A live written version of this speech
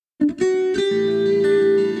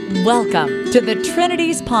Welcome to the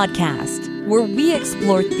Trinities Podcast, where we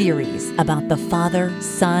explore theories about the Father,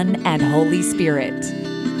 Son, and Holy Spirit.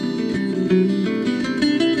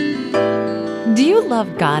 Do you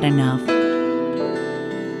love God enough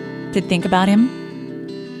to think about Him?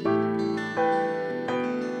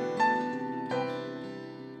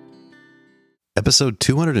 Episode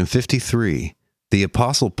 253, The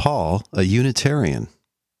Apostle Paul, a Unitarian.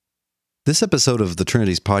 This episode of the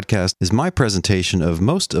Trinities Podcast is my presentation of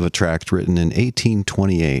most of a tract written in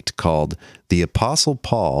 1828 called The Apostle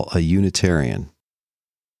Paul, a Unitarian.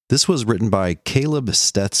 This was written by Caleb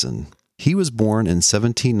Stetson. He was born in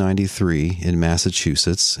 1793 in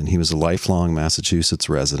Massachusetts, and he was a lifelong Massachusetts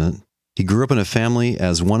resident. He grew up in a family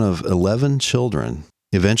as one of 11 children.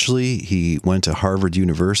 Eventually, he went to Harvard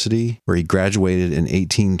University, where he graduated in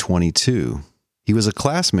 1822. He was a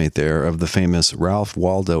classmate there of the famous Ralph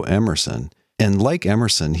Waldo Emerson, and like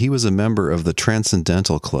Emerson, he was a member of the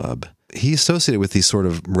Transcendental Club. He associated with these sort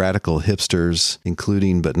of radical hipsters,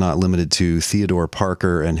 including but not limited to Theodore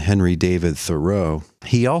Parker and Henry David Thoreau.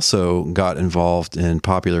 He also got involved in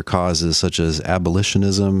popular causes such as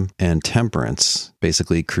abolitionism and temperance,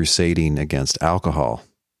 basically crusading against alcohol.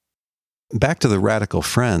 Back to the radical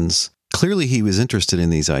friends, clearly he was interested in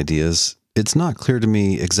these ideas. It's not clear to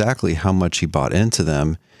me exactly how much he bought into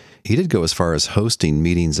them. He did go as far as hosting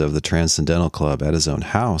meetings of the Transcendental Club at his own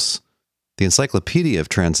house. The Encyclopedia of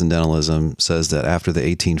Transcendentalism says that after the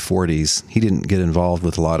 1840s, he didn't get involved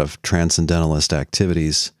with a lot of transcendentalist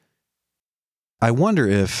activities. I wonder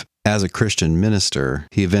if, as a Christian minister,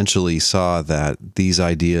 he eventually saw that these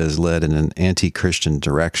ideas led in an anti-Christian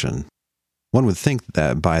direction. One would think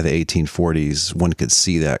that by the 1840s, one could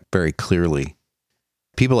see that very clearly.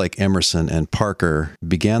 People like Emerson and Parker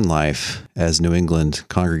began life as New England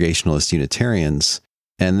Congregationalist Unitarians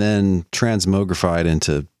and then transmogrified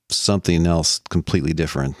into something else completely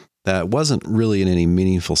different that wasn't really in any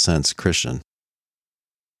meaningful sense Christian.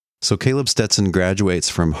 So Caleb Stetson graduates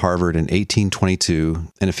from Harvard in 1822,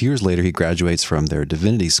 and a few years later he graduates from their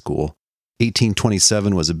divinity school.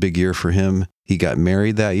 1827 was a big year for him. He got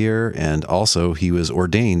married that year, and also he was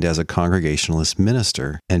ordained as a Congregationalist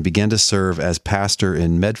minister and began to serve as pastor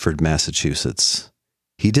in Medford, Massachusetts.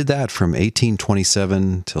 He did that from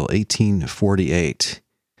 1827 till 1848.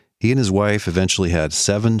 He and his wife eventually had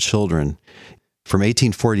 7 children. From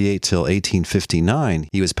 1848 till 1859,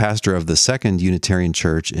 he was pastor of the Second Unitarian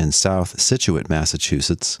Church in South Scituate,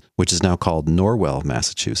 Massachusetts, which is now called Norwell,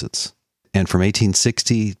 Massachusetts. And from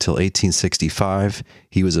 1860 till 1865,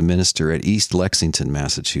 he was a minister at East Lexington,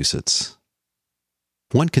 Massachusetts.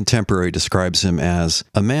 One contemporary describes him as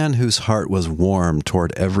a man whose heart was warm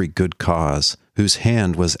toward every good cause, whose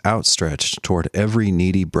hand was outstretched toward every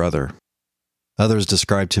needy brother. Others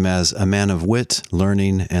described him as a man of wit,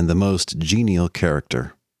 learning, and the most genial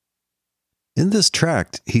character. In this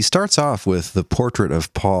tract, he starts off with the portrait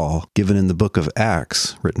of Paul given in the book of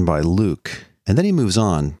Acts, written by Luke. And then he moves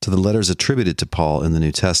on to the letters attributed to Paul in the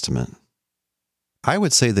New Testament. I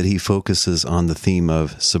would say that he focuses on the theme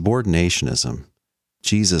of subordinationism.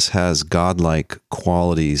 Jesus has godlike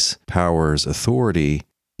qualities, powers, authority,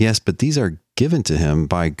 yes, but these are given to him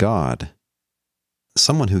by God.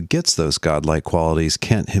 Someone who gets those godlike qualities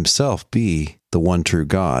can't himself be the one true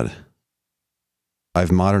God.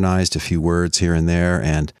 I've modernized a few words here and there,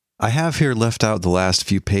 and I have here left out the last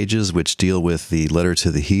few pages which deal with the letter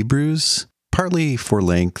to the Hebrews, partly for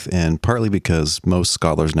length and partly because most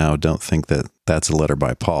scholars now don't think that that's a letter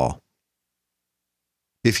by Paul.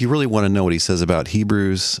 If you really want to know what he says about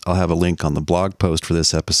Hebrews, I'll have a link on the blog post for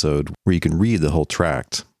this episode where you can read the whole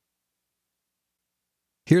tract.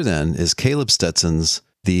 Here then is Caleb Stetson's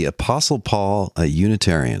The Apostle Paul, a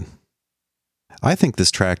Unitarian. I think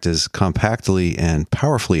this tract is compactly and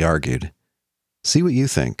powerfully argued. See what you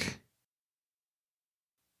think.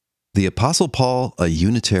 The Apostle Paul, a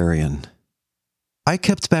Unitarian. I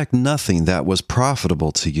kept back nothing that was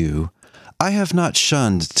profitable to you. I have not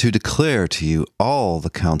shunned to declare to you all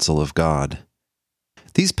the counsel of God.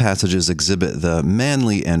 These passages exhibit the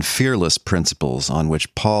manly and fearless principles on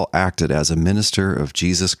which Paul acted as a minister of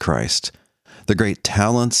Jesus Christ, the great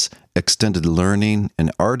talents, extended learning,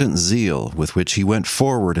 and ardent zeal with which he went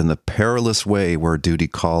forward in the perilous way where duty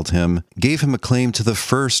called him, gave him a claim to the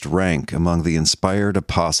first rank among the inspired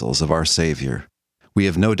apostles of our Savior. We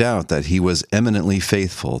have no doubt that he was eminently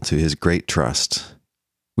faithful to his great trust.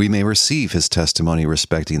 We may receive his testimony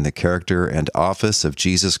respecting the character and office of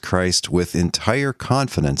Jesus Christ with entire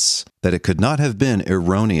confidence that it could not have been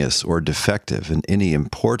erroneous or defective in any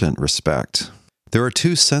important respect. There are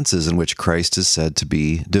 2 senses in which Christ is said to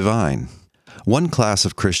be divine. One class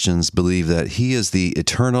of Christians believe that he is the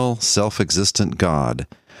eternal, self-existent God,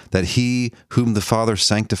 that he whom the Father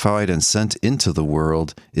sanctified and sent into the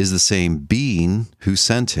world is the same being who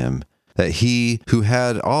sent him, that he who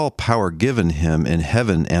had all power given him in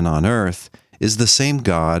heaven and on earth is the same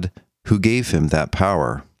God who gave him that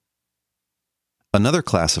power. Another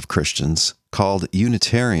class of Christians, called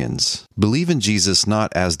Unitarians, believe in Jesus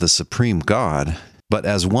not as the supreme God, but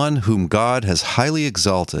as one whom God has highly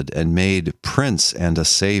exalted and made Prince and a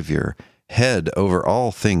Savior, head over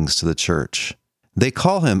all things to the church. They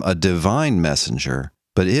call him a divine messenger,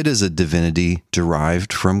 but it is a divinity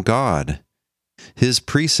derived from God. His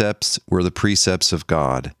precepts were the precepts of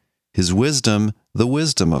God, his wisdom the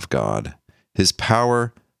wisdom of God, his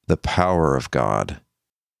power the power of God.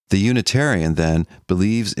 The Unitarian, then,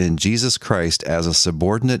 believes in Jesus Christ as a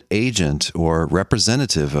subordinate agent or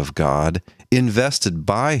representative of God, invested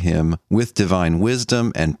by him with divine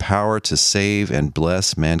wisdom and power to save and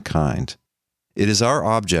bless mankind. It is our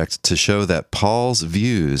object to show that Paul's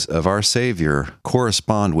views of our Savior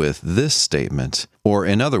correspond with this statement, or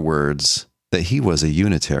in other words, that he was a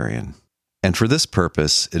Unitarian. And for this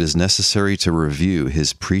purpose, it is necessary to review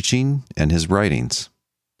his preaching and his writings.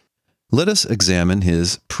 Let us examine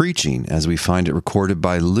his preaching as we find it recorded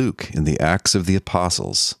by Luke in the Acts of the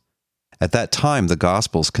Apostles. At that time, the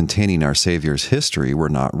Gospels containing our Savior's history were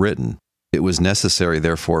not written. It was necessary,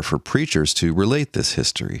 therefore, for preachers to relate this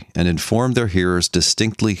history and inform their hearers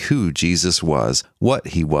distinctly who Jesus was, what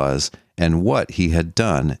he was, and what he had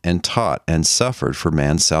done and taught and suffered for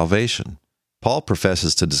man's salvation. Paul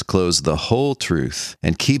professes to disclose the whole truth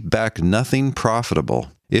and keep back nothing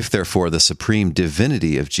profitable. If, therefore, the supreme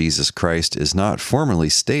divinity of Jesus Christ is not formally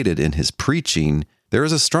stated in his preaching, there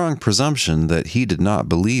is a strong presumption that he did not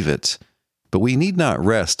believe it. But we need not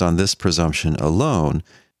rest on this presumption alone.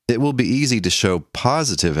 It will be easy to show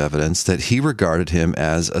positive evidence that he regarded him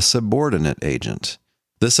as a subordinate agent.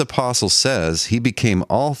 This apostle says he became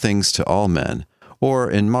all things to all men, or,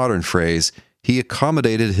 in modern phrase, he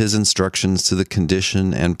accommodated his instructions to the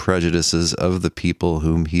condition and prejudices of the people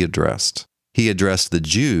whom he addressed. He addressed the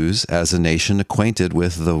Jews as a nation acquainted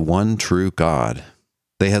with the one true God.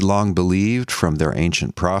 They had long believed from their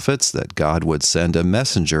ancient prophets that God would send a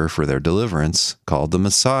messenger for their deliverance, called the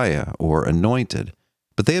Messiah or Anointed,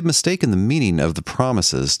 but they had mistaken the meaning of the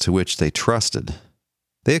promises to which they trusted.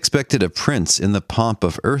 They expected a prince in the pomp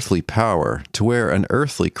of earthly power to wear an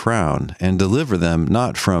earthly crown and deliver them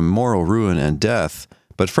not from moral ruin and death,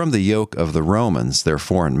 but from the yoke of the Romans, their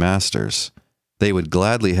foreign masters. They would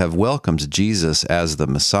gladly have welcomed Jesus as the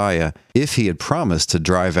Messiah if he had promised to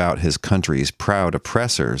drive out his country's proud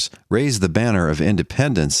oppressors, raise the banner of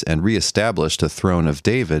independence, and reestablish the throne of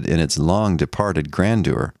David in its long-departed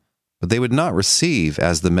grandeur. But they would not receive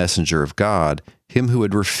as the messenger of God him who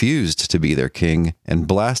had refused to be their king and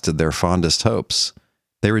blasted their fondest hopes.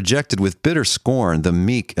 They rejected with bitter scorn the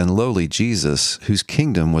meek and lowly Jesus, whose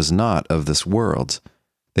kingdom was not of this world.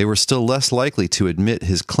 They were still less likely to admit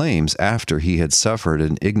his claims after he had suffered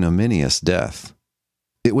an ignominious death.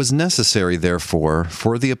 It was necessary, therefore,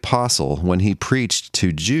 for the apostle, when he preached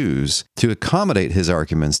to Jews, to accommodate his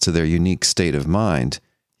arguments to their unique state of mind.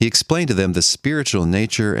 He explained to them the spiritual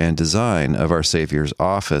nature and design of our Savior's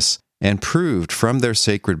office, and proved from their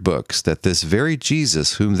sacred books that this very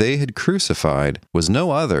Jesus whom they had crucified was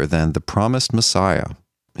no other than the promised Messiah.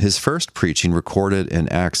 His first preaching, recorded in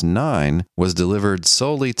Acts 9, was delivered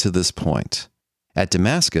solely to this point. At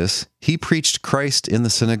Damascus, he preached Christ in the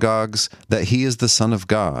synagogues that he is the Son of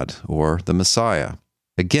God, or the Messiah.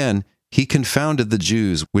 Again, he confounded the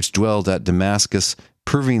Jews which dwelled at Damascus,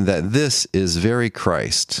 proving that this is very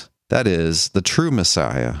Christ, that is, the true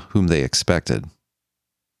Messiah whom they expected.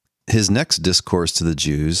 His next discourse to the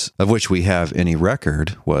Jews, of which we have any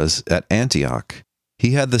record, was at Antioch.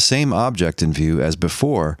 He had the same object in view as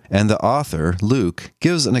before, and the author, Luke,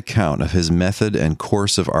 gives an account of his method and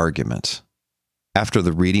course of argument. After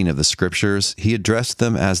the reading of the Scriptures, he addressed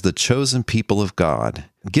them as the chosen people of God,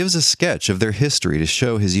 gives a sketch of their history to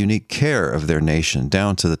show his unique care of their nation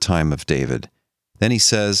down to the time of David. Then he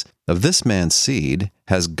says, "Of this man's seed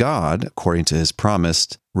has God, according to his promise,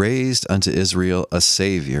 raised unto Israel a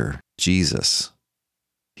Savior, Jesus."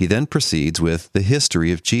 He then proceeds with the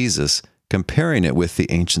history of Jesus, comparing it with the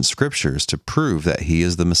ancient Scriptures to prove that he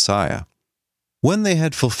is the Messiah. When they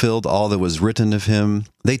had fulfilled all that was written of him,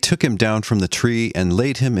 they took him down from the tree and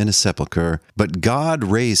laid him in a sepulchre, but God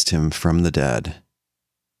raised him from the dead.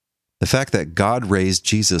 The fact that God raised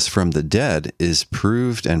Jesus from the dead is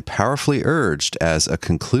proved and powerfully urged as a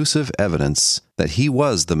conclusive evidence that he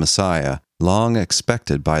was the Messiah, long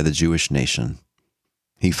expected by the Jewish nation.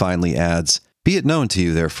 He finally adds, Be it known to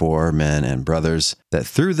you, therefore, men and brothers, that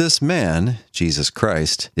through this man, Jesus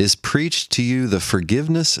Christ, is preached to you the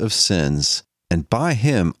forgiveness of sins, and by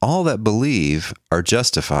him all that believe are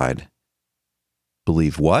justified.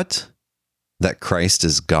 Believe what? That Christ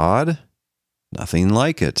is God? Nothing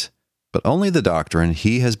like it, but only the doctrine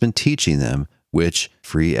he has been teaching them, which,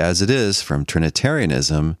 free as it is from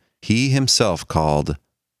Trinitarianism, he himself called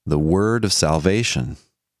the Word of Salvation.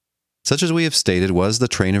 Such as we have stated was the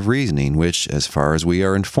train of reasoning which, as far as we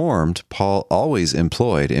are informed, Paul always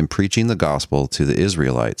employed in preaching the gospel to the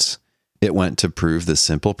Israelites. It went to prove the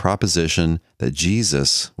simple proposition that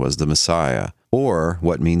Jesus was the Messiah, or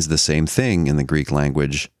what means the same thing in the Greek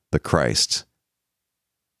language, the Christ.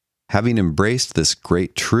 Having embraced this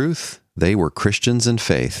great truth, they were Christians in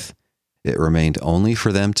faith. It remained only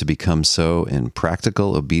for them to become so in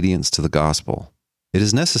practical obedience to the gospel. It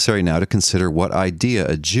is necessary now to consider what idea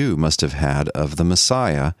a Jew must have had of the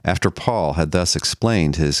Messiah after Paul had thus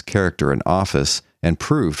explained his character and office and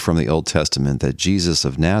proved from the Old Testament that Jesus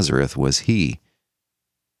of Nazareth was he.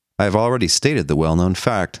 I have already stated the well-known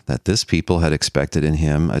fact that this people had expected in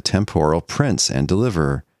him a temporal prince and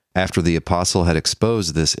deliverer. After the apostle had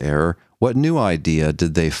exposed this error, what new idea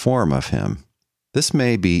did they form of him? This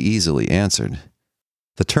may be easily answered.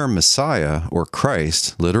 The term Messiah, or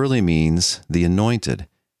Christ, literally means the anointed.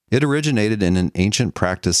 It originated in an ancient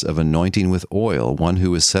practice of anointing with oil one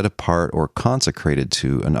who was set apart or consecrated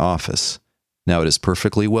to an office. Now it is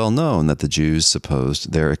perfectly well known that the Jews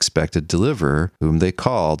supposed their expected deliverer, whom they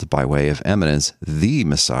called, by way of eminence, the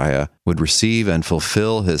Messiah, would receive and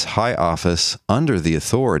fulfill his high office under the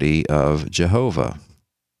authority of Jehovah.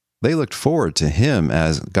 They looked forward to him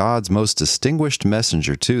as God's most distinguished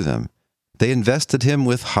messenger to them. They invested him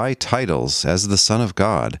with high titles as the Son of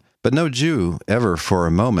God, but no Jew ever for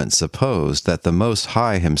a moment supposed that the Most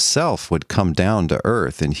High himself would come down to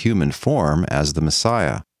earth in human form as the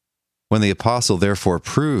Messiah. When the apostle therefore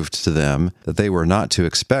proved to them that they were not to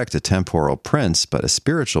expect a temporal prince but a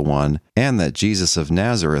spiritual one, and that Jesus of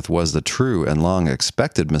Nazareth was the true and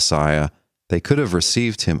long-expected Messiah, they could have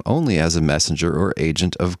received him only as a messenger or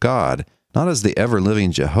agent of God, not as the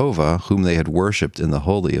ever-living Jehovah whom they had worshipped in the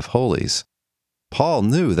Holy of Holies. Paul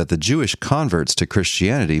knew that the Jewish converts to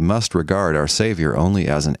Christianity must regard our Savior only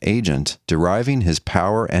as an agent, deriving his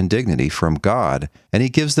power and dignity from God, and he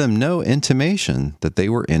gives them no intimation that they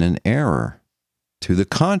were in an error. To the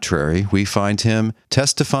contrary, we find him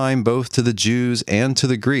testifying both to the Jews and to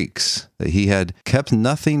the Greeks that he had kept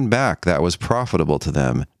nothing back that was profitable to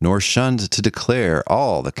them, nor shunned to declare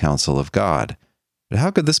all the counsel of God. But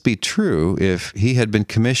how could this be true if he had been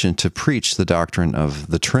commissioned to preach the doctrine of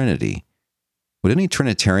the Trinity? Would any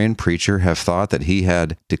Trinitarian preacher have thought that he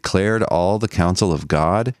had declared all the counsel of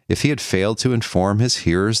God if he had failed to inform his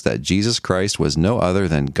hearers that Jesus Christ was no other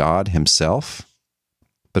than God himself?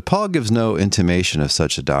 But Paul gives no intimation of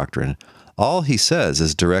such a doctrine. All he says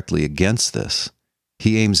is directly against this.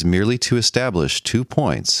 He aims merely to establish 2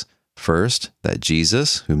 points. First, that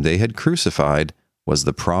Jesus, whom they had crucified, was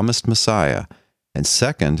the promised Messiah, and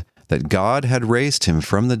second, that God had raised him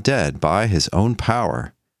from the dead by his own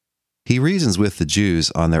power. He reasons with the Jews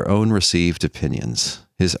on their own received opinions.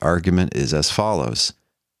 His argument is as follows.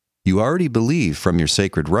 You already believe from your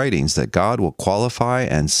sacred writings that God will qualify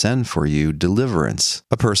and send for you deliverance,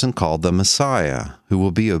 a person called the Messiah, who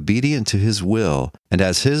will be obedient to his will, and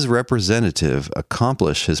as his representative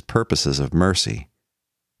accomplish his purposes of mercy.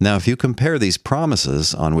 Now, if you compare these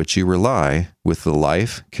promises on which you rely with the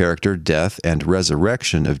life, character, death, and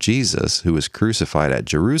resurrection of Jesus, who was crucified at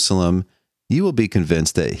Jerusalem, you will be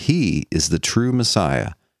convinced that he is the true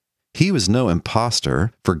Messiah. He was no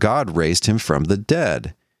impostor, for God raised him from the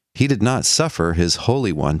dead. He did not suffer his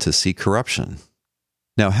Holy One to see corruption.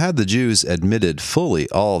 Now, had the Jews admitted fully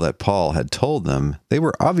all that Paul had told them, they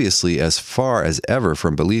were obviously as far as ever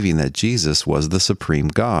from believing that Jesus was the supreme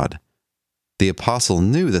God. The apostle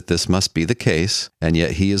knew that this must be the case, and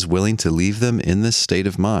yet he is willing to leave them in this state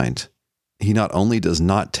of mind. He not only does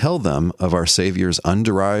not tell them of our Savior's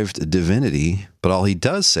underived divinity, but all he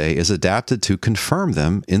does say is adapted to confirm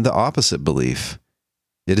them in the opposite belief.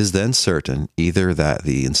 It is then certain either that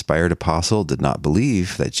the inspired apostle did not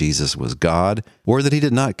believe that Jesus was God, or that he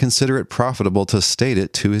did not consider it profitable to state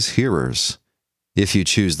it to his hearers. If you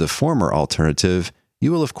choose the former alternative,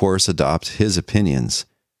 you will of course adopt his opinions.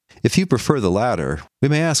 If you prefer the latter, we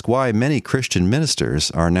may ask why many Christian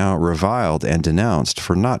ministers are now reviled and denounced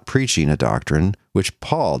for not preaching a doctrine which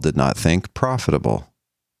Paul did not think profitable.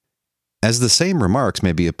 As the same remarks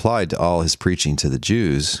may be applied to all his preaching to the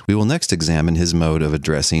Jews, we will next examine his mode of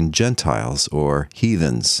addressing Gentiles, or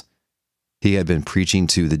heathens. He had been preaching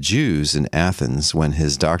to the Jews in Athens when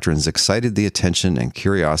his doctrines excited the attention and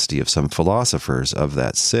curiosity of some philosophers of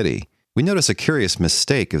that city. We notice a curious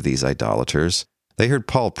mistake of these idolaters. They heard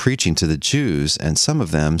Paul preaching to the Jews, and some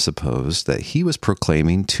of them supposed that he was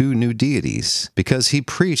proclaiming two new deities because he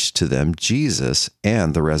preached to them Jesus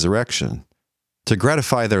and the resurrection. To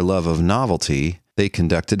gratify their love of novelty, they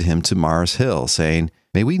conducted him to Mars Hill, saying,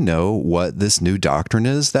 "May we know what this new doctrine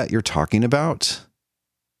is that you're talking about?"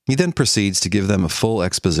 He then proceeds to give them a full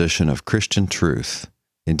exposition of Christian truth.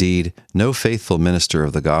 Indeed, no faithful minister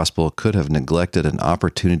of the gospel could have neglected an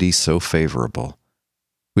opportunity so favorable.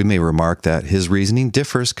 We may remark that his reasoning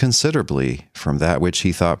differs considerably from that which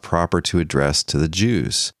he thought proper to address to the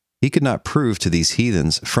Jews. He could not prove to these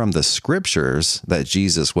heathens from the Scriptures that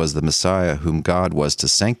Jesus was the Messiah whom God was to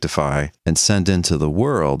sanctify and send into the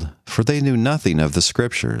world, for they knew nothing of the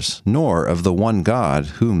Scriptures, nor of the one God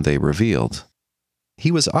whom they revealed.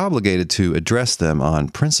 He was obligated to address them on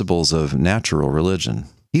principles of natural religion.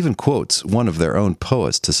 He even quotes one of their own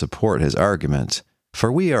poets to support his argument,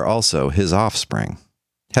 "For we are also his offspring."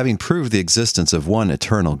 Having proved the existence of one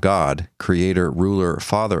eternal God, creator, ruler,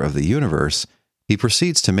 father of the universe, he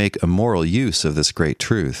proceeds to make a moral use of this great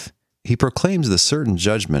truth. He proclaims the certain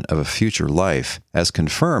judgment of a future life, as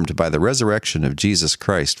confirmed by the resurrection of Jesus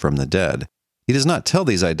Christ from the dead. He does not tell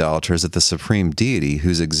these idolaters that the supreme deity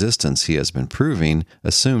whose existence he has been proving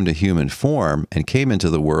assumed a human form and came into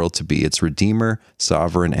the world to be its redeemer,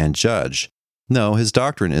 sovereign, and judge. No, his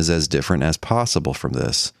doctrine is as different as possible from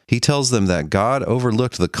this. He tells them that God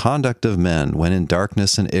overlooked the conduct of men when in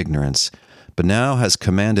darkness and ignorance, but now has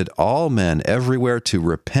commanded all men everywhere to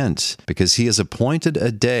repent, because he has appointed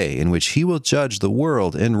a day in which he will judge the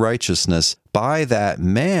world in righteousness by that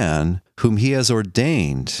man whom he has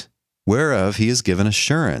ordained, whereof he is given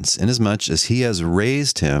assurance, inasmuch as he has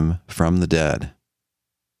raised him from the dead.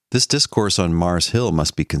 This discourse on Mars Hill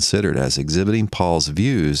must be considered as exhibiting Paul's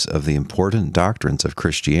views of the important doctrines of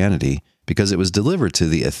Christianity, because it was delivered to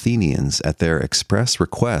the Athenians at their express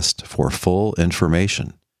request for full information.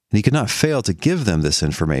 And he could not fail to give them this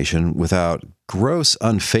information without gross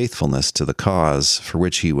unfaithfulness to the cause for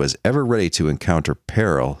which he was ever ready to encounter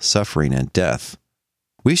peril, suffering, and death.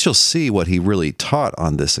 We shall see what he really taught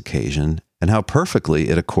on this occasion and how perfectly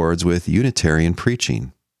it accords with Unitarian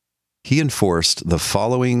preaching. He enforced the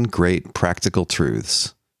following great practical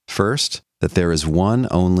truths. First, that there is one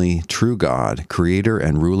only true God, creator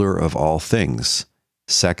and ruler of all things.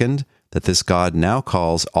 Second, that this God now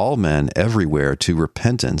calls all men everywhere to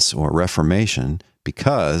repentance or reformation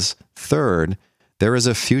because, third, there is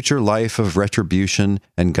a future life of retribution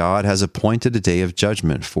and God has appointed a day of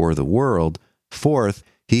judgment for the world. Fourth,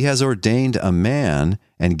 he has ordained a man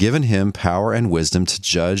and given him power and wisdom to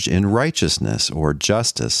judge in righteousness or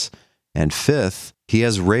justice. And fifth, he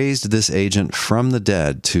has raised this agent from the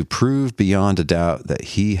dead to prove beyond a doubt that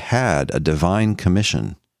he had a divine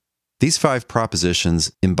commission. These 5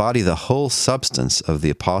 propositions embody the whole substance of the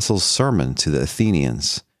apostles' sermon to the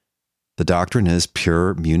Athenians. The doctrine is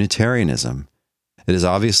pure Unitarianism. It is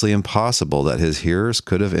obviously impossible that his hearers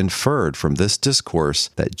could have inferred from this discourse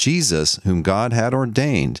that Jesus, whom God had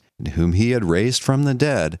ordained and whom he had raised from the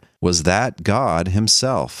dead, was that God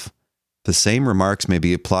himself. The same remarks may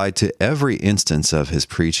be applied to every instance of his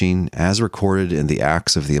preaching as recorded in the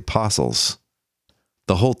Acts of the Apostles.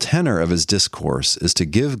 The whole tenor of his discourse is to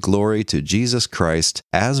give glory to Jesus Christ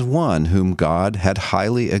as one whom God had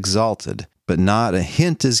highly exalted, but not a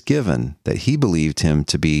hint is given that he believed him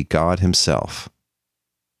to be God himself.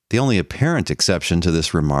 The only apparent exception to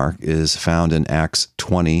this remark is found in Acts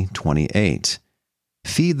 20:28.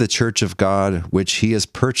 Feed the church of God, which he has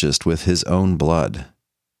purchased with his own blood.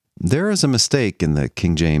 There is a mistake in the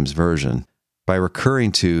King James Version. By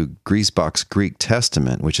recurring to Griesbach's Greek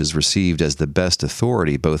Testament, which is received as the best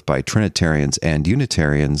authority both by Trinitarians and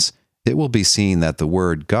Unitarians, it will be seen that the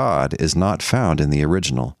word God is not found in the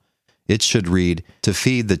original. It should read, "to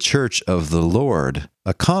feed the church of the Lord,"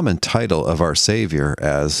 a common title of our Savior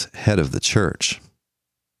as head of the church.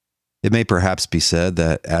 It may perhaps be said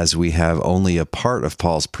that as we have only a part of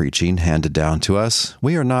Paul's preaching handed down to us,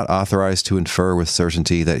 we are not authorized to infer with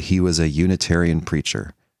certainty that he was a Unitarian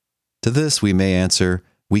preacher. To this we may answer,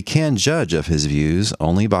 we can judge of his views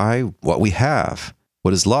only by what we have.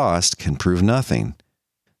 What is lost can prove nothing.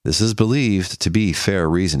 This is believed to be fair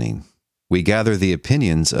reasoning. We gather the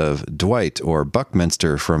opinions of Dwight or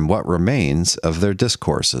Buckminster from what remains of their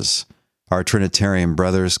discourses. Our Trinitarian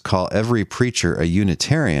brothers call every preacher a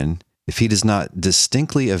Unitarian if he does not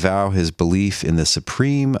distinctly avow his belief in the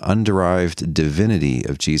supreme underived divinity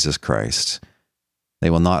of Jesus Christ. They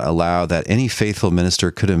will not allow that any faithful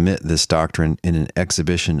minister could omit this doctrine in an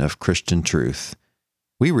exhibition of Christian truth.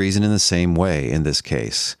 We reason in the same way in this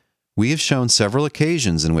case. We have shown several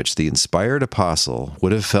occasions in which the inspired apostle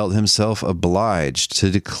would have felt himself obliged to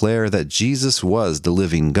declare that Jesus was the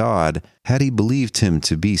living God had he believed him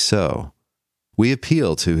to be so. We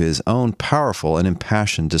appeal to his own powerful and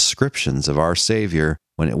impassioned descriptions of our Savior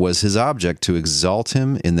when it was his object to exalt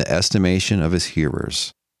him in the estimation of his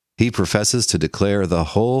hearers. He professes to declare the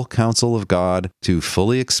whole counsel of God, to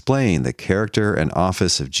fully explain the character and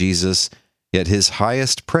office of Jesus, yet his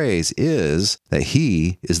highest praise is that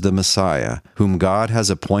he is the Messiah, whom God has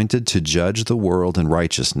appointed to judge the world in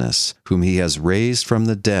righteousness, whom he has raised from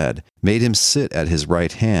the dead, made him sit at his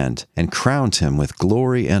right hand, and crowned him with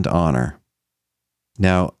glory and honor.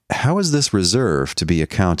 Now, how is this reserve to be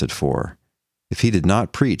accounted for? If he did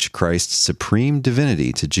not preach Christ's supreme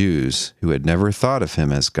divinity to Jews who had never thought of him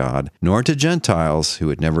as God, nor to Gentiles who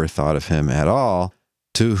had never thought of him at all,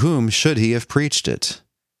 to whom should he have preached it?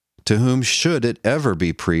 To whom should it ever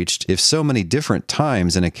be preached if so many different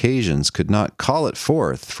times and occasions could not call it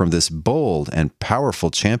forth from this bold and powerful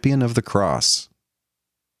champion of the cross?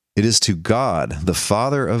 It is to God, the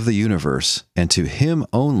Father of the universe, and to him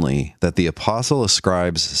only that the apostle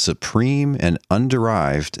ascribes supreme and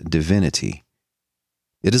underived divinity.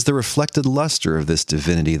 It is the reflected luster of this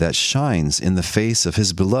divinity that shines in the face of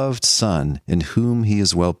his beloved Son, in whom he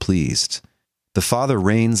is well pleased. The Father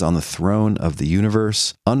reigns on the throne of the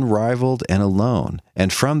universe, unrivaled and alone,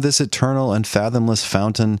 and from this eternal and fathomless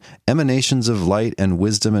fountain, emanations of light and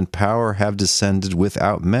wisdom and power have descended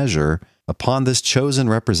without measure upon this chosen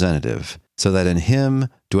representative, so that in him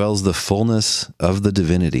dwells the fullness of the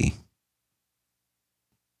divinity.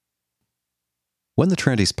 When the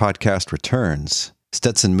Trinities podcast returns,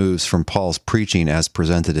 Stetson moves from Paul's preaching as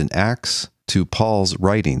presented in Acts to Paul's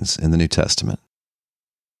writings in the New Testament.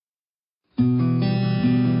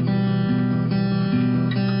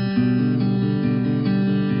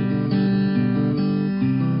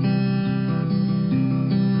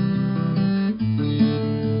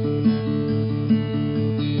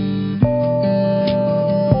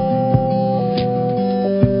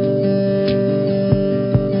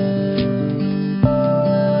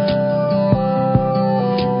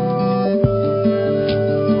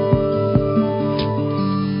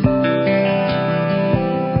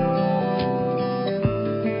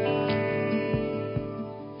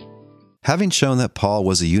 Having shown that Paul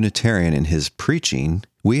was a Unitarian in his preaching,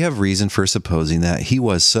 we have reason for supposing that he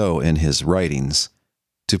was so in his writings.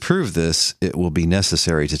 To prove this, it will be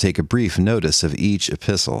necessary to take a brief notice of each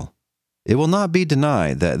epistle. It will not be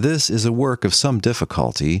denied that this is a work of some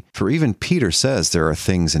difficulty, for even Peter says there are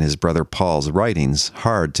things in his brother Paul's writings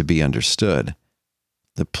hard to be understood.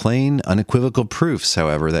 The plain, unequivocal proofs,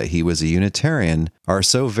 however, that he was a Unitarian are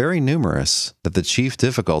so very numerous that the chief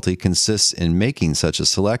difficulty consists in making such a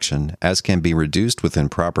selection as can be reduced within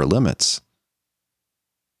proper limits.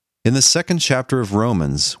 In the 2nd chapter of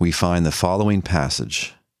Romans, we find the following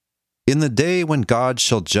passage. In the day when God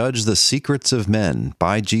shall judge the secrets of men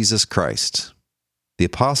by Jesus Christ. The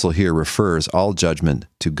apostle here refers all judgment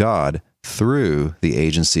to God through the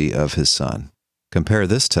agency of his Son. Compare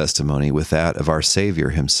this testimony with that of our Savior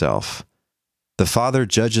himself. The Father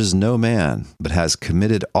judges no man, but has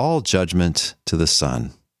committed all judgment to the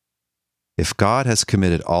Son. If God has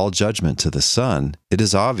committed all judgment to the Son, it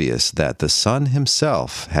is obvious that the Son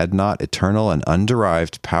himself had not eternal and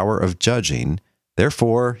underived power of judging,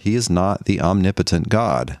 therefore he is not the omnipotent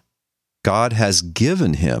God. God has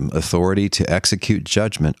given him authority to execute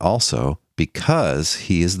judgment also because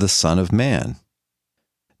he is the Son of Man.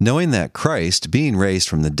 Knowing that Christ, being raised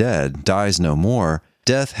from the dead, dies no more,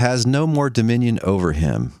 death has no more dominion over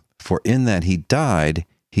him. For in that he died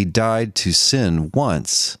to sin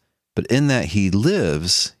once, but in that he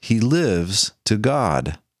lives to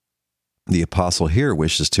God. The apostle here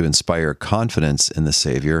wishes to inspire confidence in the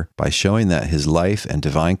Savior by showing that his life and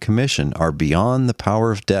divine commission are beyond the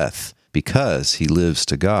power of death, because he lives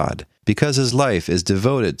to God, because his life is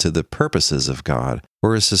devoted to the purposes of God,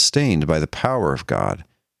 or is sustained by the power of God.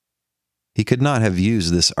 He could not have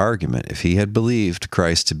used this argument if he had believed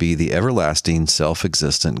Christ to be the everlasting,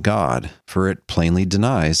 self-existent God, for it plainly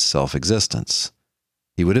denies self-existence.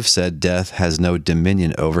 He would have said death has no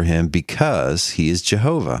dominion over him because he is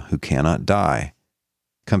Jehovah, who cannot die.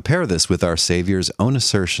 Compare this with our Savior's own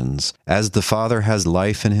assertions. As the Father has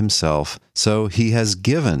life in himself, so he has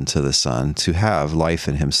given to the Son to have life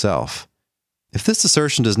in himself. If this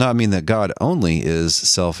assertion does not mean that God only is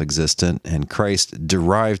self-existent and Christ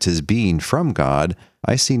derived his being from God,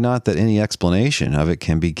 I see not that any explanation of it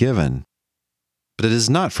can be given. But it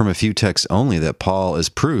is not from a few texts only that Paul is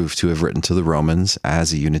proved to have written to the Romans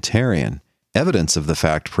as a Unitarian. Evidence of the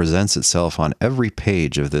fact presents itself on every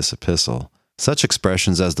page of this epistle. Such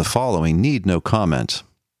expressions as the following need no comment.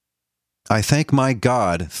 I thank my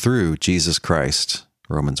God through Jesus Christ,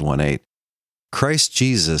 Romans 1:8. Christ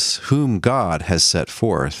Jesus, whom God has set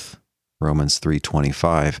forth, Romans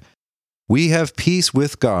 3:25. We have peace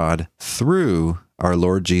with God through our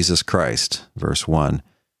Lord Jesus Christ, verse 1.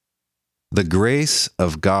 The grace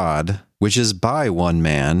of God, which is by one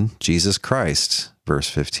man, Jesus Christ, verse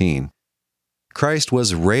 15. Christ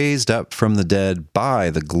was raised up from the dead by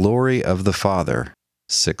the glory of the Father,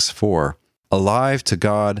 6:4. Alive to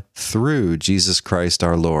God through Jesus Christ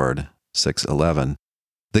our Lord, 6:11.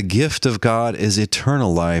 The gift of God is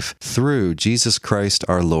eternal life through Jesus Christ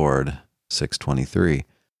our Lord, 6:23.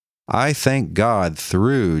 I thank God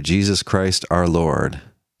through Jesus Christ our Lord,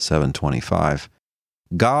 7:25.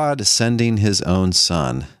 God sending his own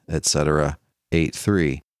Son, etc.,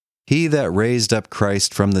 8:3. He that raised up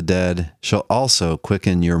Christ from the dead shall also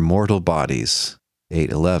quicken your mortal bodies,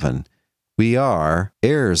 8:11. We are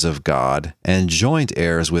heirs of God and joint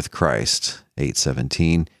heirs with Christ,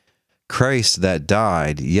 8:17. Christ that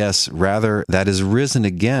died, yes, rather, that is risen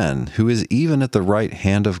again, who is even at the right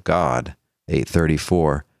hand of God,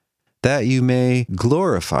 8:34. That you may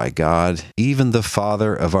glorify God, even the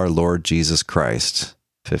Father of our Lord Jesus Christ,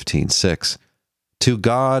 15:6. To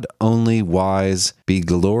God only wise be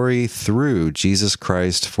glory through Jesus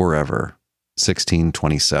Christ forever,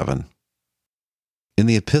 16:27. In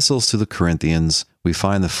the epistles to the Corinthians, we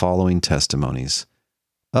find the following testimonies.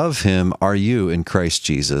 Of him are you in Christ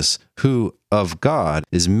Jesus, who of God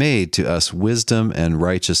is made to us wisdom and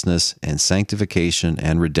righteousness and sanctification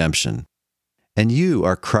and redemption. And you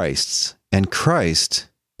are Christ's, and Christ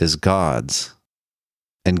is God's.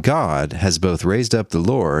 And God has both raised up the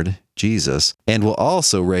Lord, Jesus, and will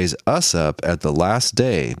also raise us up at the last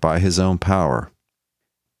day by his own power.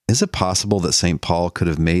 Is it possible that St. Paul could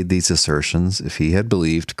have made these assertions if he had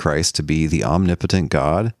believed Christ to be the omnipotent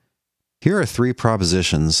God? Here are three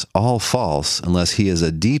propositions, all false unless he is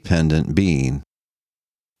a dependent being.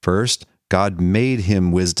 First, God made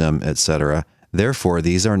him wisdom, etc. Therefore,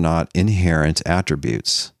 these are not inherent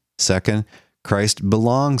attributes. Second, Christ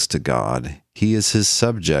belongs to God. He is his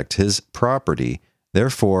subject, his property,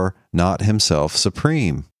 therefore not himself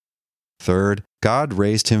supreme. Third, God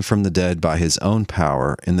raised him from the dead by his own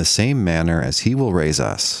power in the same manner as he will raise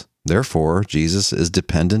us. Therefore, Jesus is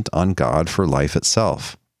dependent on God for life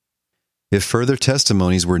itself. If further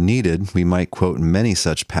testimonies were needed, we might quote many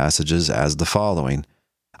such passages as the following.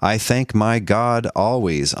 I thank my God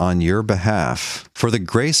always on your behalf for the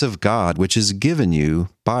grace of God which is given you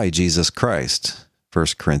by Jesus Christ.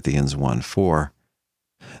 1 Corinthians 1:4.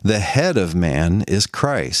 The head of man is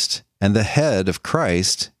Christ, and the head of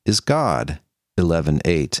Christ is God.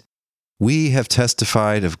 11:8. We have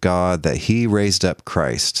testified of God that he raised up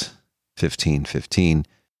Christ. 15:15.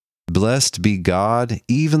 Blessed be God,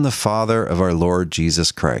 even the Father of our Lord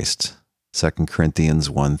Jesus Christ. 2 Corinthians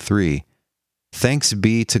 1:3. Thanks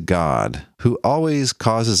be to God, who always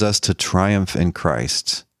causes us to triumph in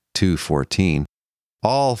Christ. 2:14.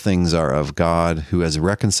 All things are of God, who has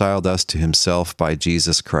reconciled us to himself by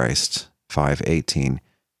Jesus Christ. 5:18.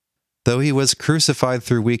 Though he was crucified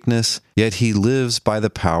through weakness, yet he lives by the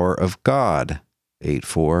power of God.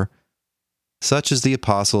 8:4. Such is the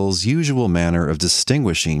apostles' usual manner of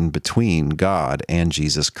distinguishing between God and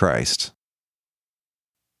Jesus Christ.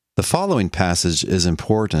 The following passage is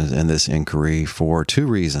important in this inquiry for two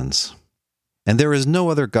reasons. And there is no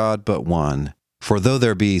other God but one. For though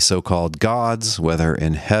there be so-called gods, whether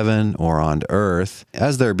in heaven or on earth,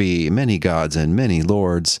 as there be many gods and many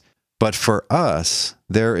lords, but for us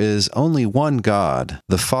there is only one God,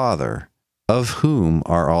 the Father, of whom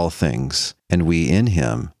are all things, and we in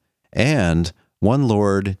him, and one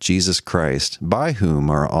Lord, Jesus Christ, by whom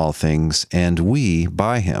are all things, and we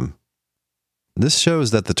by him. This shows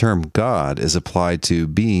that the term God is applied to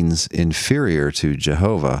beings inferior to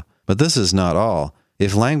Jehovah, but this is not all.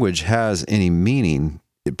 If language has any meaning,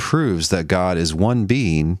 it proves that God is one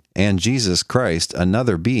being and Jesus Christ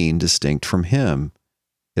another being distinct from him.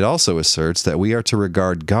 It also asserts that we are to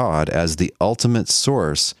regard God as the ultimate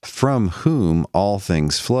source from whom all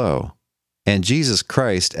things flow, and Jesus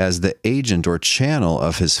Christ as the agent or channel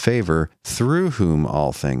of his favor through whom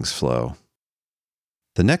all things flow.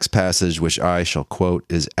 The next passage which I shall quote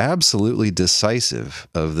is absolutely decisive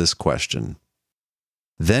of this question.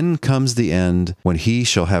 Then comes the end, when he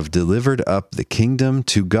shall have delivered up the kingdom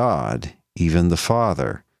to God, even the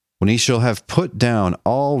Father, when he shall have put down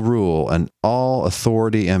all rule and all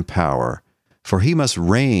authority and power. for he must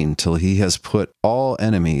reign till he has put all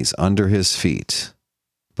enemies under his feet.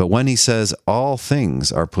 But when he says all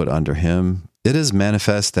things are put under him, it is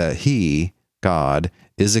manifest that he, God,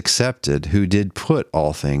 is accepted who did put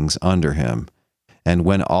all things under him. And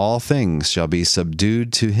when all things shall be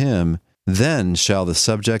subdued to him, then shall the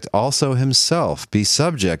subject also himself be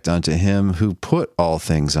subject unto him who put all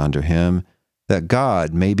things under him, that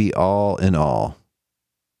God may be all in all.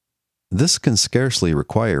 This can scarcely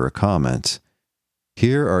require a comment.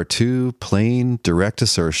 Here are two plain, direct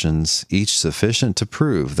assertions, each sufficient to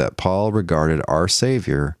prove that Paul regarded our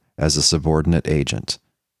Savior as a subordinate agent.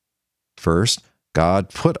 First, God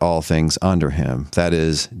put all things under him, that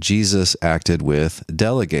is, Jesus acted with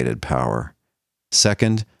delegated power.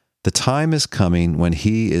 Second, the time is coming when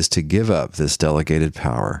he is to give up this delegated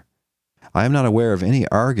power. I am not aware of any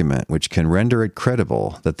argument which can render it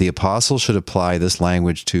credible that the apostle should apply this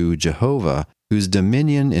language to Jehovah, whose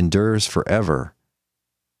dominion endures forever.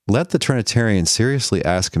 Let the Trinitarian seriously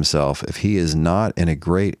ask himself if he is not in a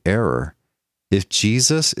great error. If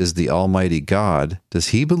Jesus is the Almighty God, does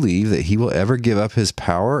he believe that he will ever give up his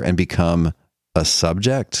power and become a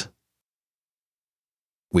subject?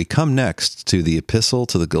 We come next to the Epistle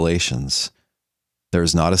to the Galatians. There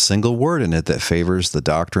is not a single word in it that favors the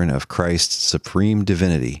doctrine of Christ's supreme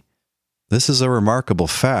divinity. This is a remarkable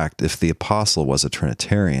fact if the apostle was a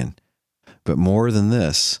Trinitarian. But more than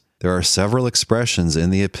this, there are several expressions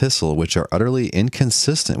in the epistle which are utterly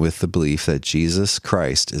inconsistent with the belief that Jesus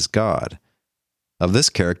Christ is God. Of this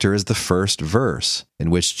character is the first verse,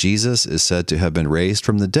 in which Jesus is said to have been raised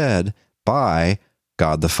from the dead by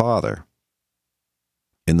God the Father.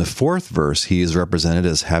 In the fourth verse, he is represented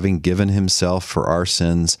as having given himself for our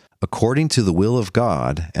sins according to the will of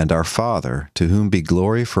God and our Father, to whom be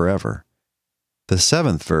glory forever. The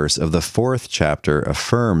seventh verse of the fourth chapter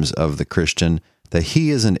affirms of the Christian that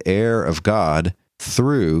he is an heir of God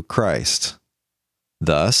through Christ.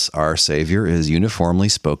 Thus, our Savior is uniformly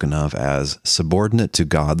spoken of as subordinate to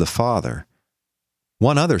God the Father.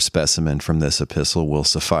 One other specimen from this epistle will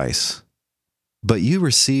suffice. But you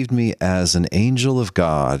received me as an angel of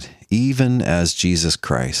God, even as Jesus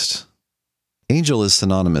Christ. Angel is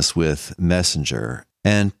synonymous with messenger,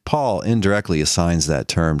 and Paul indirectly assigns that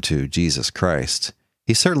term to Jesus Christ.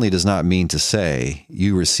 He certainly does not mean to say,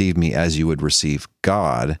 you received me as you would receive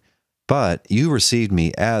God, but you received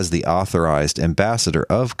me as the authorized ambassador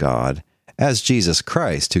of God, as Jesus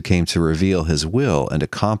Christ, who came to reveal his will and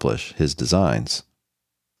accomplish his designs.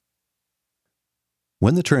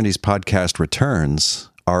 When the Trinities podcast returns,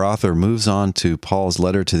 our author moves on to Paul's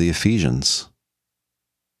letter to the Ephesians.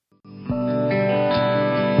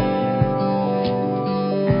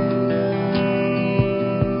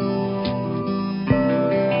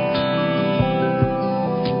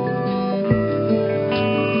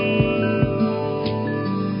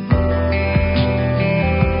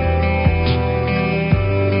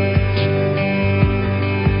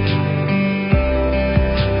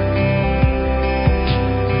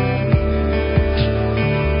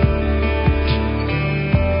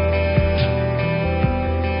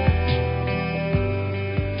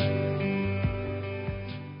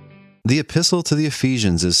 The epistle to the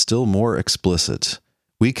Ephesians is still more explicit.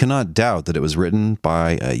 We cannot doubt that it was written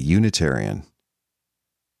by a Unitarian.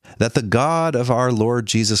 That the God of our Lord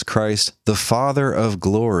Jesus Christ, the Father of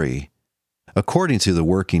glory, according to the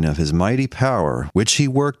working of his mighty power, which he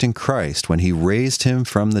worked in Christ when he raised him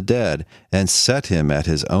from the dead and set him at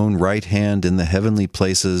his own right hand in the heavenly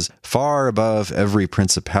places, far above every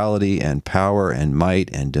principality and power and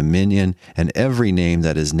might and dominion and every name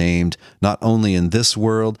that is named, not only in this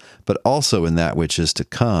world, but also in that which is to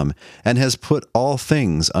come, and has put all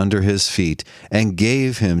things under his feet, and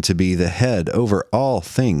gave him to be the head over all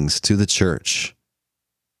things to the church.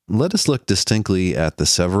 Let us look distinctly at the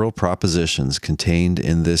several propositions contained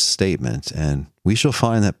in this statement, and we shall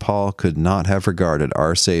find that Paul could not have regarded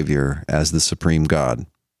our Savior as the supreme God.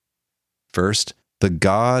 First, the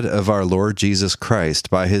God of our Lord Jesus Christ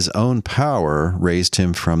by his own power raised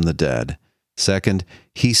him from the dead. Second,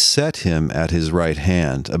 he set him at his right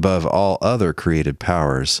hand above all other created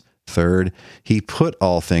powers. Third, he put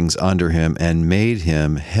all things under him and made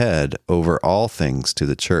him head over all things to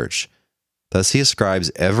the church. Thus he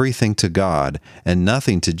ascribes everything to God and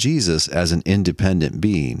nothing to Jesus as an independent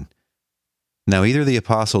being. Now either the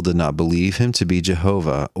apostle did not believe him to be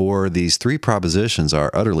Jehovah, or these three propositions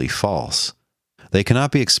are utterly false. They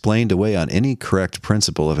cannot be explained away on any correct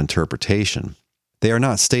principle of interpretation. They are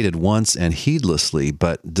not stated once and heedlessly,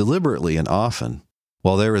 but deliberately and often.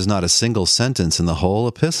 While there is not a single sentence in the whole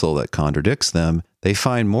epistle that contradicts them, they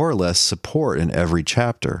find more or less support in every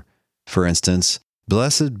chapter. For instance,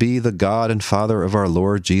 Blessed be the God and Father of our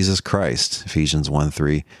Lord Jesus Christ, Ephesians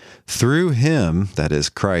 1:3. Through him, that is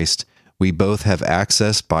Christ, we both have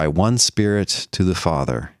access by one Spirit to the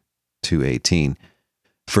Father, 2:18.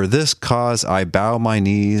 For this cause I bow my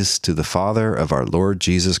knees to the Father of our Lord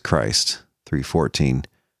Jesus Christ, 3:14.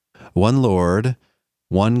 One Lord,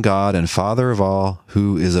 one God and Father of all,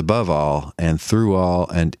 who is above all, and through all,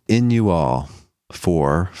 and in you all,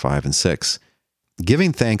 4:5 and 6.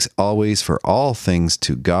 Giving thanks always for all things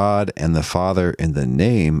to God and the Father in the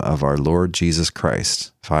name of our Lord Jesus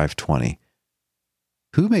Christ, 5:20.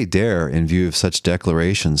 Who may dare, in view of such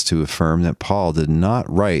declarations, to affirm that Paul did not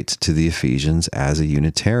write to the Ephesians as a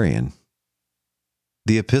Unitarian?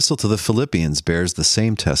 The epistle to the Philippians bears the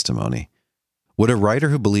same testimony. Would a writer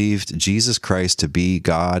who believed Jesus Christ to be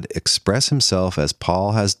God express himself as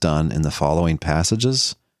Paul has done in the following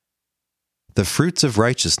passages? The fruits of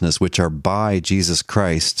righteousness which are by Jesus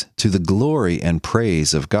Christ to the glory and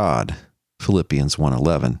praise of God, Philippians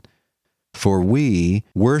 1:11. For we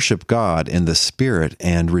worship God in the Spirit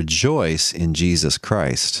and rejoice in Jesus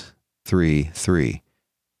Christ, 3:3.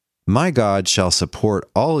 My God shall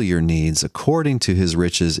support all your needs according to his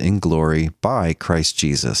riches in glory by Christ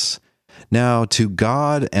Jesus. Now to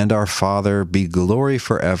God and our Father be glory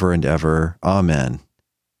forever and ever. Amen.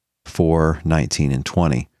 4:19 and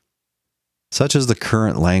 20. Such is the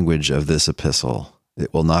current language of this epistle.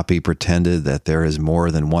 It will not be pretended that there is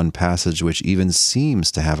more than one passage which even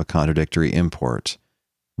seems to have a contradictory import.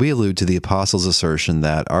 We allude to the apostle's assertion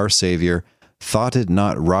that our Savior thought it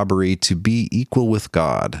not robbery to be equal with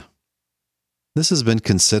God. This has been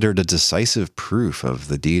considered a decisive proof of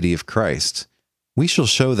the deity of Christ. We shall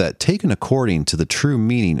show that, taken according to the true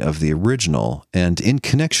meaning of the original and in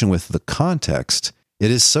connection with the context, it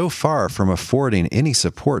is so far from affording any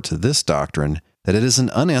support to this doctrine that it is an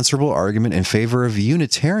unanswerable argument in favor of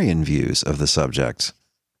Unitarian views of the subject.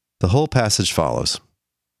 The whole passage follows.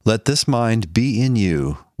 Let this mind be in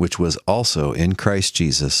you, which was also in Christ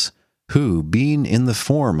Jesus, who, being in the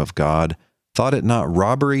form of God, thought it not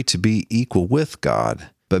robbery to be equal with God,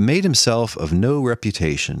 but made himself of no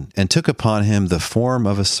reputation, and took upon him the form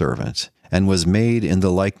of a servant, and was made in the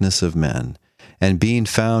likeness of men. And being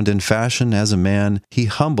found in fashion as a man, he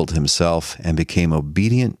humbled himself and became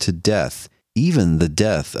obedient to death, even the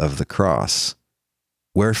death of the cross.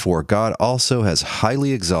 Wherefore God also has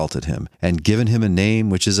highly exalted him, and given him a name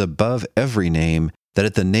which is above every name, that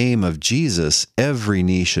at the name of Jesus every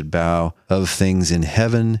knee should bow, of things in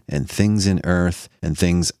heaven, and things in earth, and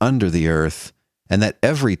things under the earth, and that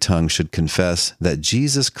every tongue should confess that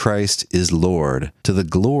Jesus Christ is Lord, to the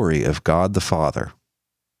glory of God the Father.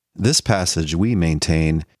 This passage, we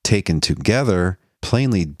maintain, taken together,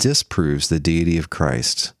 plainly disproves the deity of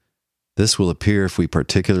Christ. This will appear if we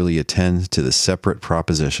particularly attend to the separate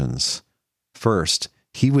propositions. First,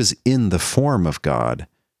 he was in the form of God.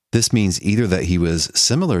 This means either that he was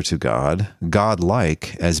similar to God,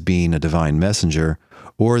 God-like as being a divine messenger,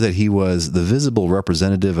 or that he was the visible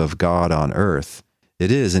representative of God on earth.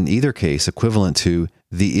 It is, in either case, equivalent to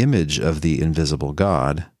the image of the invisible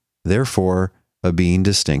God, therefore a being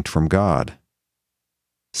distinct from God.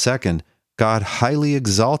 Second, God highly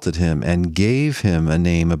exalted him and gave him a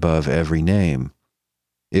name above every name.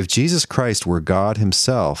 If Jesus Christ were God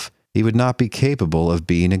himself, he would not be capable of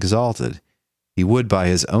being exalted. He would by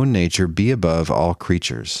his own nature be above all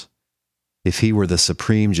creatures. If he were the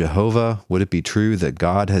supreme Jehovah, would it be true that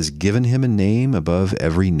God has given him a name above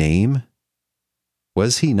every name?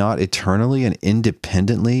 Was he not eternally and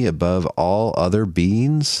independently above all other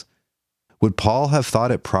beings? Would Paul have thought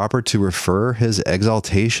it proper to refer his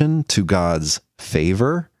exaltation to God's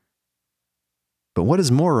favor? But what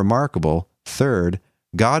is more remarkable, third,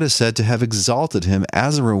 God is said to have exalted him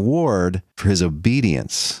as a reward for his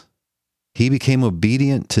obedience. He became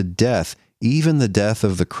obedient to death, even the death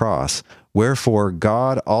of the cross, wherefore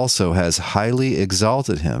God also has highly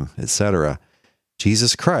exalted him, etc.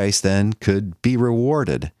 Jesus Christ then could be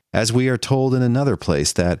rewarded, as we are told in another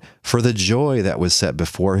place that for the joy that was set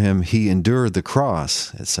before him, he endured the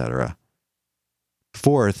cross, etc.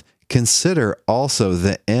 Fourth, consider also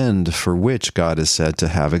the end for which God is said to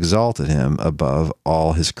have exalted him above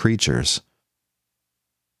all his creatures.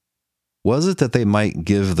 Was it that they might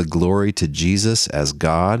give the glory to Jesus as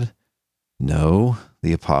God? No,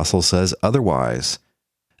 the apostle says otherwise.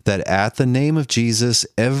 That at the name of Jesus,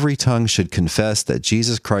 every tongue should confess that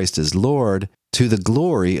Jesus Christ is Lord, to the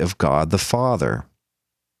glory of God the Father.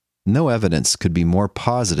 No evidence could be more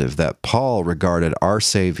positive that Paul regarded our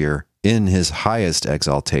Savior in his highest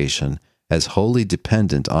exaltation as wholly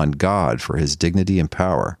dependent on God for his dignity and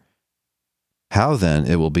power. How then,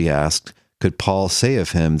 it will be asked, could Paul say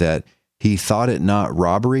of him that he thought it not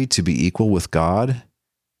robbery to be equal with God?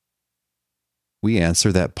 We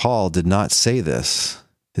answer that Paul did not say this.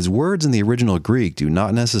 His words in the original Greek do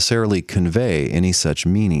not necessarily convey any such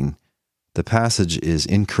meaning. The passage is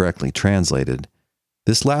incorrectly translated.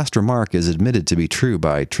 This last remark is admitted to be true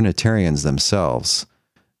by Trinitarians themselves.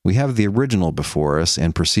 We have the original before us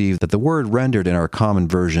and perceive that the word rendered in our common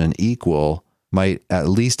version equal might at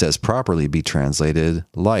least as properly be translated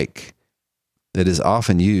like. It is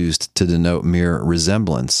often used to denote mere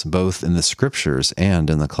resemblance, both in the scriptures and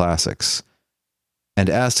in the classics. And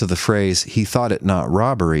as to the phrase, he thought it not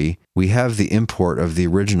robbery, we have the import of the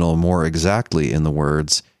original more exactly in the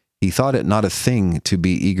words, he thought it not a thing to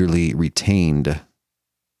be eagerly retained.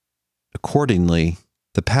 Accordingly,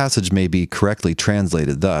 the passage may be correctly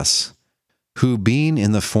translated thus, who being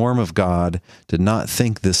in the form of God did not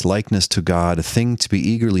think this likeness to God a thing to be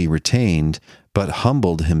eagerly retained, but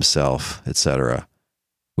humbled himself, etc.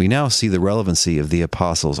 We now see the relevancy of the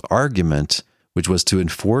apostle's argument, which was to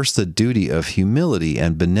enforce the duty of humility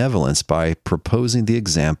and benevolence by proposing the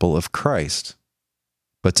example of Christ.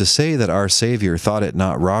 But to say that our Savior thought it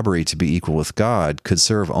not robbery to be equal with God could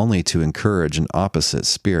serve only to encourage an opposite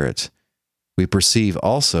spirit. We perceive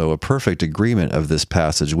also a perfect agreement of this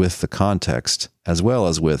passage with the context, as well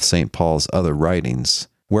as with St. Paul's other writings,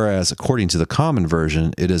 whereas according to the common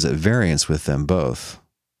version, it is at variance with them both.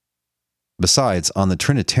 Besides, on the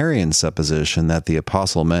Trinitarian supposition that the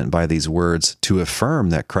apostle meant by these words to affirm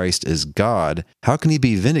that Christ is God, how can he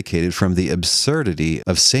be vindicated from the absurdity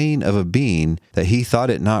of saying of a being that he thought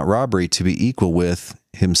it not robbery to be equal with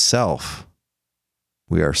himself?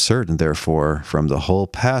 We are certain, therefore, from the whole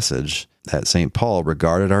passage, that St. Paul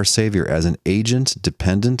regarded our Savior as an agent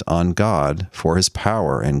dependent on God for his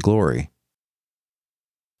power and glory.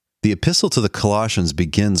 The epistle to the Colossians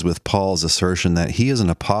begins with Paul's assertion that he is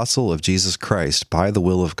an apostle of Jesus Christ by the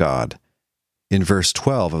will of God. In verse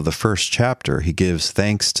 12 of the first chapter, he gives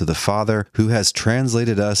thanks to the Father who has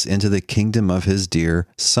translated us into the kingdom of his dear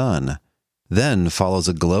Son. Then follows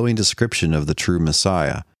a glowing description of the true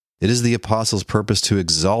Messiah. It is the apostle's purpose to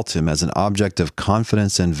exalt him as an object of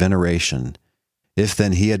confidence and veneration. If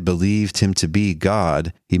then he had believed him to be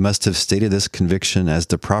God, he must have stated this conviction as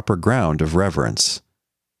the proper ground of reverence.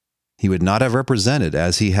 He would not have represented,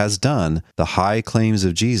 as he has done, the high claims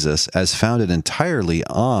of Jesus as founded entirely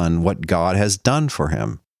on what God has done for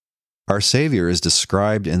him. Our Savior is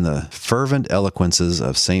described in the fervent eloquences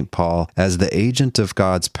of St. Paul as the agent of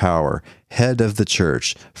God's power, head of the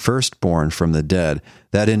church, firstborn from the dead,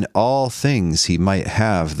 that in all things he might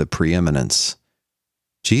have the preeminence.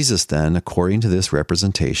 Jesus then, according to this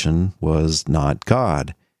representation, was not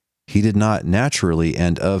God. He did not naturally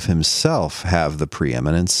and of himself have the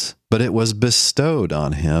preeminence, but it was bestowed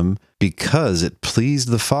on him because it pleased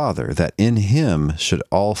the Father that in him should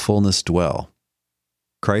all fullness dwell.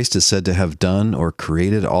 Christ is said to have done or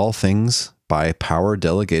created all things by power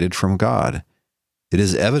delegated from God. It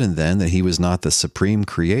is evident then that he was not the supreme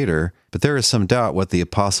creator, but there is some doubt what the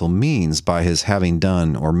apostle means by his having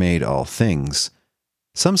done or made all things.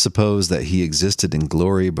 Some suppose that he existed in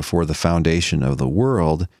glory before the foundation of the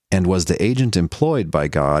world and was the agent employed by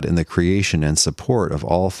God in the creation and support of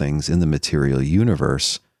all things in the material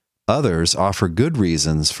universe. Others offer good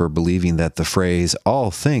reasons for believing that the phrase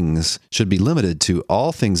all things should be limited to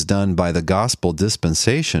all things done by the gospel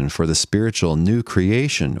dispensation for the spiritual new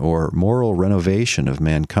creation or moral renovation of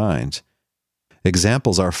mankind.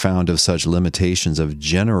 Examples are found of such limitations of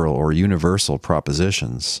general or universal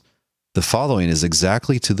propositions. The following is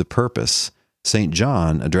exactly to the purpose. St.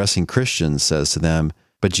 John, addressing Christians, says to them,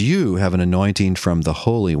 "But you have an anointing from the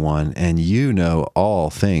Holy One, and you know all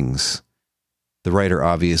things." The writer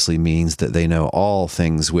obviously means that they know all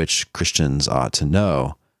things which Christians ought to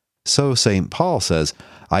know. So St. Paul says,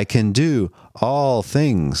 "I can do all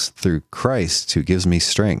things through Christ who gives me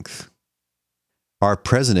strength." Our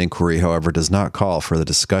present inquiry, however, does not call for the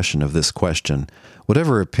discussion of this question.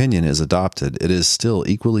 Whatever opinion is adopted, it is still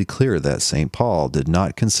equally clear that St. Paul did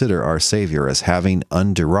not consider our Savior as having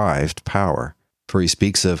underived power. For he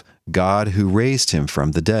speaks of God who raised him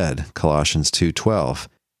from the dead, Colossians 2:12.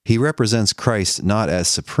 He represents Christ not as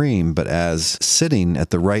supreme, but as sitting at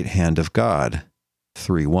the right hand of God,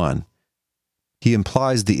 3:1. He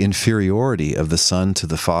implies the inferiority of the Son to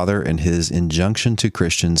the Father in his injunction to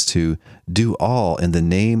Christians to do all in the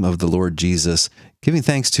name of the Lord Jesus, giving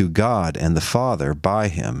thanks to God and the Father by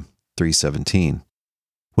him, 3:17.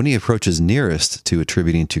 When he approaches nearest to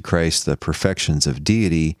attributing to Christ the perfections of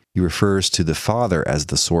deity, he refers to the Father as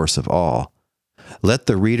the source of all. Let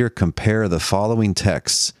the reader compare the following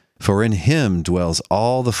texts, for in him dwells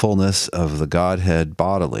all the fullness of the Godhead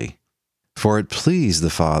bodily. For it pleased the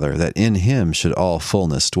Father that in him should all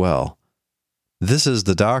fullness dwell. This is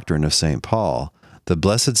the doctrine of St. Paul. The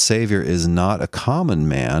blessed Savior is not a common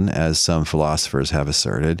man, as some philosophers have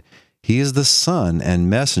asserted. He is the Son and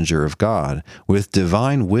messenger of God, with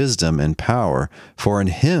divine wisdom and power, for in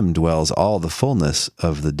him dwells all the fullness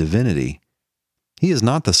of the divinity. He is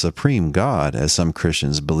not the supreme God, as some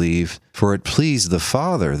Christians believe, for it pleased the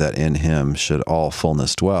Father that in him should all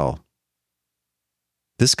fullness dwell.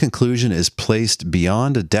 This conclusion is placed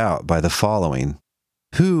beyond a doubt by the following.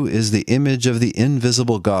 Who is the image of the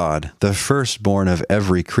invisible God, the firstborn of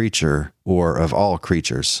every creature, or of all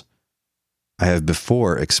creatures? I have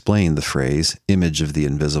before explained the phrase, image of the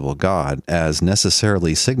invisible God, as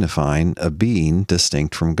necessarily signifying a being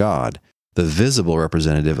distinct from God, the visible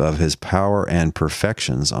representative of his power and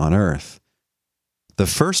perfections on earth. The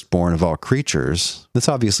firstborn of all creatures, this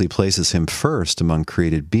obviously places him first among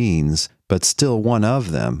created beings, but still one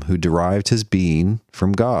of them who derived his being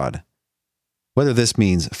from God. Whether this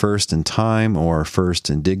means first in time or first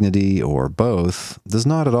in dignity or both does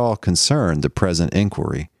not at all concern the present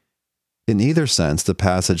inquiry. In either sense, the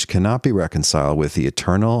passage cannot be reconciled with the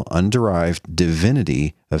eternal, underived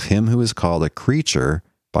divinity of him who is called a creature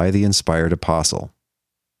by the inspired apostle.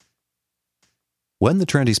 When the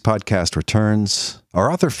Trinities podcast returns,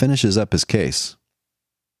 our author finishes up his case.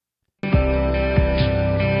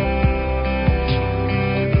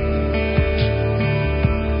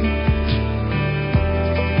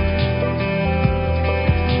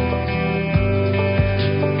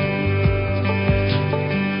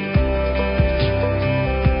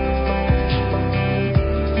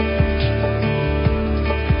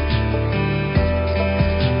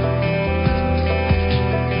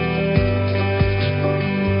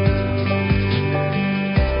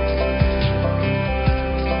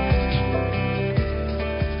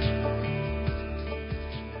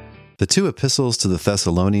 The two epistles to the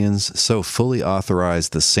Thessalonians so fully authorize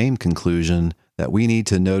the same conclusion that we need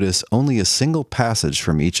to notice only a single passage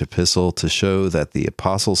from each epistle to show that the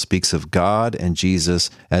apostle speaks of God and Jesus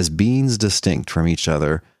as beings distinct from each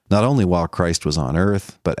other, not only while Christ was on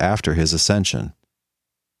earth, but after his ascension.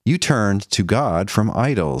 You turned to God from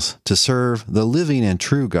idols to serve the living and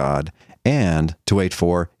true God, and to wait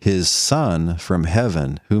for his Son from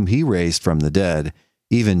heaven, whom he raised from the dead,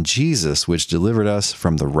 even Jesus, which delivered us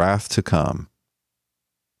from the wrath to come.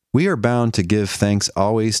 We are bound to give thanks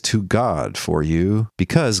always to God for you,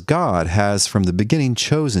 because God has from the beginning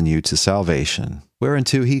chosen you to salvation,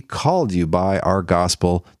 whereunto he called you by our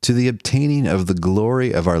gospel to the obtaining of the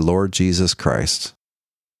glory of our Lord Jesus Christ.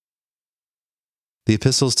 The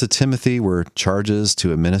epistles to Timothy were charges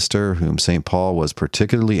to a minister whom St. Paul was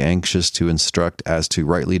particularly anxious to instruct as to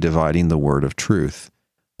rightly dividing the word of truth.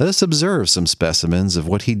 Let us observe some specimens of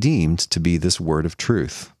what he deemed to be this word of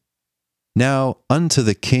truth. Now unto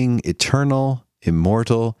the King eternal,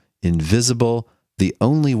 immortal, invisible, the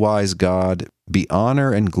only wise God, be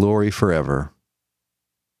honor and glory forever.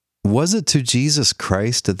 Was it to Jesus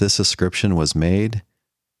Christ that this ascription was made?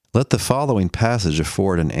 Let the following passage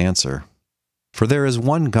afford an answer. For there is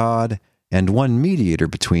one God and one mediator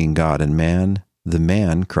between God and man, the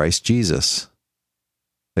man Christ Jesus.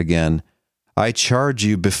 Again, I charge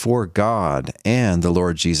you before God and the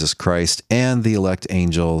Lord Jesus Christ and the elect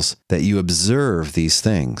angels that you observe these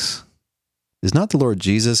things. Is not the Lord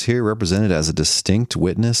Jesus here represented as a distinct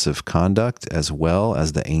witness of conduct as well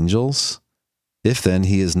as the angels? If then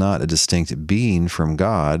he is not a distinct being from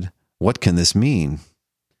God, what can this mean?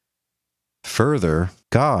 Further,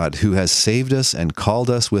 God, who has saved us and called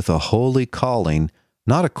us with a holy calling,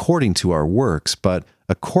 not according to our works, but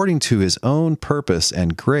according to his own purpose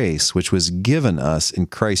and grace, which was given us in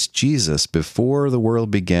Christ Jesus before the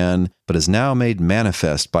world began, but is now made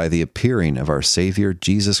manifest by the appearing of our Savior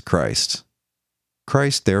Jesus Christ.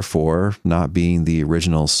 Christ, therefore, not being the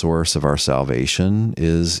original source of our salvation,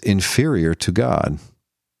 is inferior to God.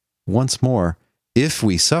 Once more, if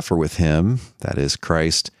we suffer with him, that is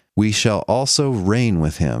Christ, we shall also reign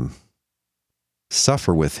with him.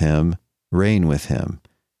 Suffer with him, reign with him.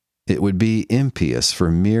 It would be impious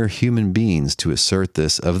for mere human beings to assert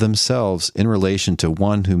this of themselves in relation to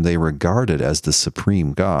one whom they regarded as the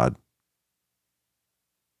supreme God.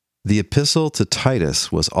 The epistle to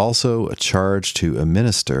Titus was also a charge to a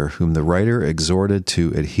minister whom the writer exhorted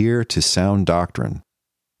to adhere to sound doctrine.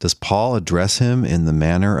 Does Paul address him in the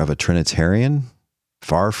manner of a Trinitarian?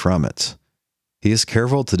 Far from it. He is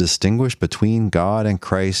careful to distinguish between God and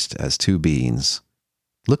Christ as two beings,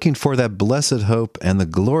 looking for that blessed hope and the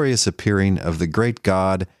glorious appearing of the great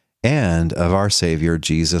God and of our Savior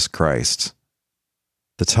Jesus Christ.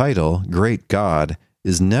 The title, Great God,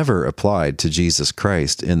 is never applied to Jesus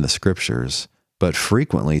Christ in the Scriptures, but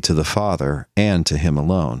frequently to the Father and to Him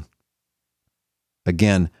alone.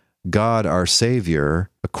 Again, God our Savior,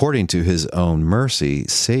 according to His own mercy,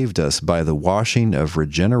 saved us by the washing of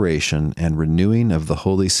regeneration and renewing of the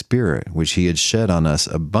Holy Spirit, which He had shed on us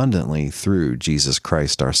abundantly through Jesus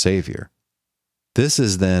Christ our Savior. This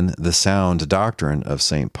is then the sound doctrine of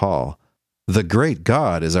St. Paul. The great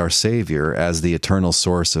God is our Savior as the eternal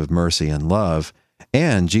source of mercy and love,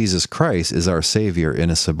 and Jesus Christ is our Savior in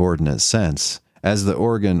a subordinate sense, as the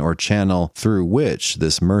organ or channel through which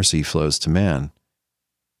this mercy flows to man.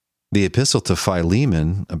 The epistle to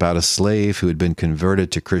Philemon, about a slave who had been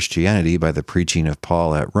converted to Christianity by the preaching of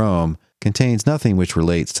Paul at Rome, contains nothing which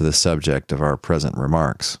relates to the subject of our present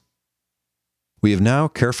remarks. We have now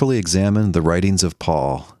carefully examined the writings of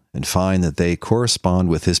Paul and find that they correspond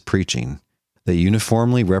with his preaching. They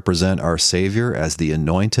uniformly represent our Savior as the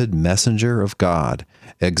anointed messenger of God,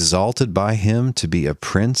 exalted by Him to be a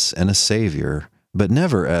prince and a Savior, but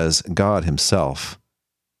never as God Himself.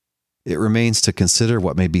 It remains to consider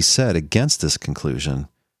what may be said against this conclusion.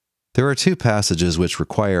 There are two passages which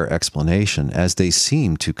require explanation, as they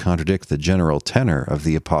seem to contradict the general tenor of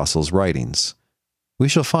the Apostle's writings. We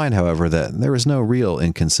shall find, however, that there is no real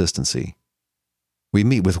inconsistency. We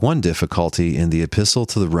meet with one difficulty in the Epistle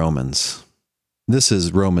to the Romans. This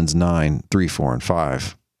is Romans 9, 3, 4, and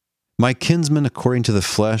 5. My kinsmen according to the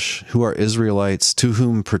flesh, who are Israelites, to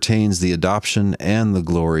whom pertains the adoption and the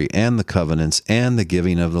glory and the covenants and the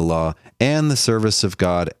giving of the law and the service of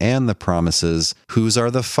God and the promises, whose are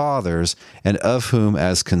the fathers, and of whom,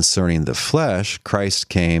 as concerning the flesh, Christ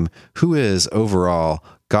came, who is, over all,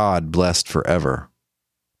 God blessed forever.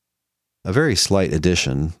 A very slight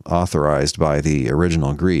addition, authorized by the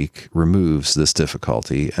original Greek, removes this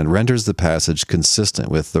difficulty and renders the passage consistent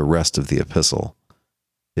with the rest of the epistle.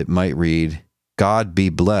 It might read, God be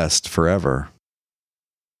blessed forever.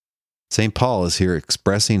 St. Paul is here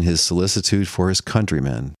expressing his solicitude for his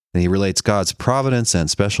countrymen, and he relates God's providence and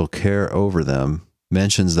special care over them,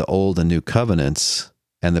 mentions the old and new covenants,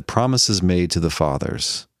 and the promises made to the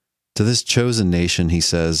fathers. To this chosen nation, he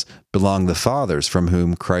says, belong the fathers from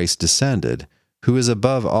whom Christ descended, who is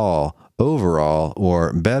above all, over all,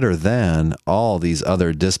 or better than all these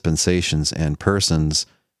other dispensations and persons.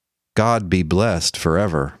 God be blessed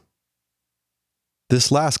forever. This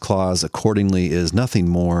last clause, accordingly, is nothing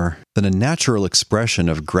more than a natural expression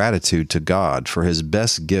of gratitude to God for His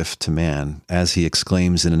best gift to man, as he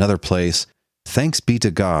exclaims in another place, "Thanks be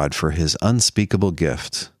to God for His unspeakable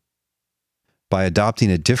gift." By adopting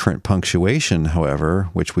a different punctuation, however,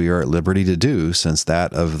 which we are at liberty to do since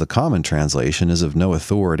that of the common translation is of no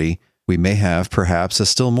authority, we may have perhaps a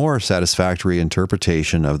still more satisfactory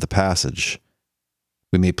interpretation of the passage.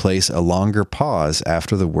 We may place a longer pause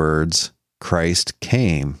after the words, Christ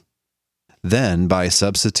came. Then, by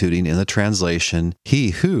substituting in the translation,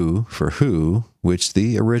 He who, for who, which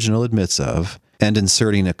the original admits of, and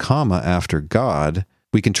inserting a comma after God,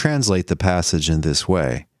 we can translate the passage in this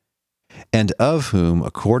way. And of whom,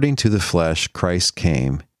 according to the flesh, Christ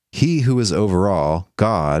came, He who is over all,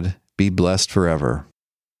 God, be blessed forever.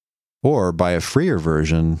 Or, by a freer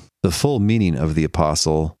version, the full meaning of the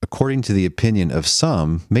apostle, according to the opinion of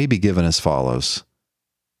some, may be given as follows.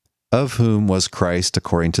 Of whom was Christ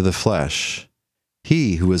according to the flesh,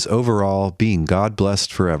 He who is over all, being God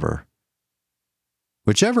blessed forever.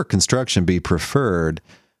 Whichever construction be preferred,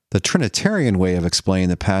 the Trinitarian way of explaining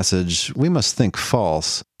the passage we must think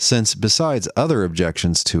false, since besides other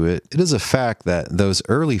objections to it, it is a fact that those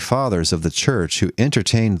early fathers of the Church who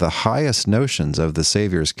entertained the highest notions of the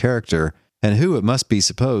Savior's character, and who, it must be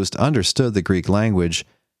supposed, understood the Greek language,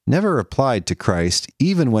 never applied to Christ,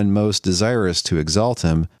 even when most desirous to exalt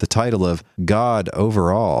Him, the title of God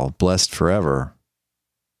over all, blessed forever.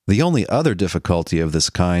 The only other difficulty of this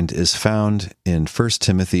kind is found in 1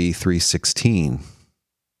 Timothy 3:16.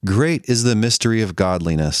 Great is the mystery of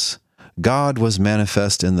godliness. God was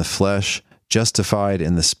manifest in the flesh, justified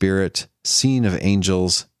in the Spirit, seen of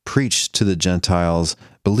angels, preached to the Gentiles,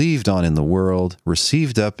 believed on in the world,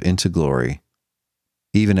 received up into glory.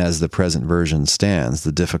 Even as the present version stands,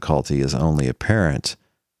 the difficulty is only apparent.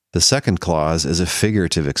 The second clause is a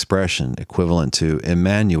figurative expression equivalent to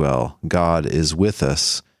Emmanuel, God is with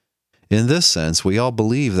us. In this sense, we all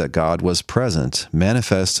believe that God was present,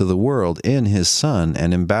 manifest to the world in His Son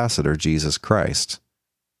and Ambassador Jesus Christ.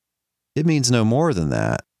 It means no more than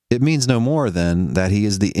that. It means no more than that He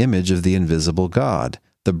is the image of the invisible God,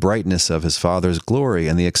 the brightness of His Father's glory,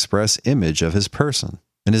 and the express image of His person,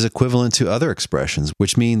 and is equivalent to other expressions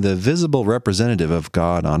which mean the visible representative of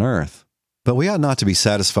God on earth. But we ought not to be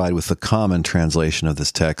satisfied with the common translation of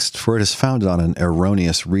this text, for it is founded on an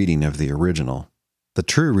erroneous reading of the original. The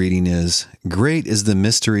true reading is, "Great is the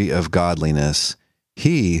mystery of godliness.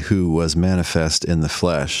 He who was manifest in the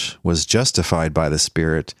flesh was justified by the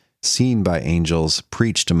Spirit, seen by angels,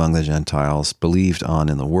 preached among the Gentiles, believed on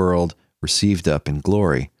in the world, received up in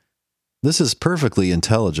glory." This is perfectly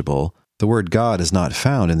intelligible. The word God is not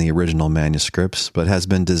found in the original manuscripts, but has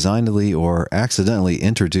been designedly or accidentally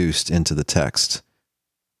introduced into the text.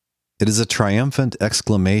 It is a triumphant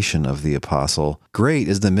exclamation of the apostle. Great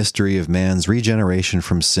is the mystery of man's regeneration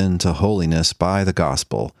from sin to holiness by the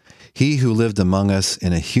gospel. He who lived among us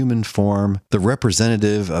in a human form, the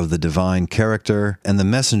representative of the divine character and the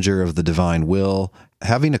messenger of the divine will,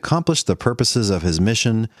 having accomplished the purposes of his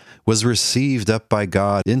mission, was received up by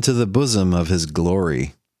God into the bosom of his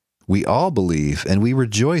glory. We all believe, and we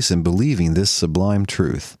rejoice in believing this sublime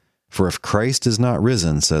truth. For if Christ is not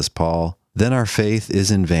risen, says Paul, then our faith is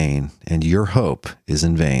in vain, and your hope is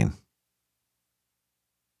in vain.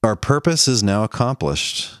 Our purpose is now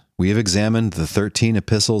accomplished. We have examined the 13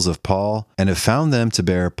 epistles of Paul and have found them to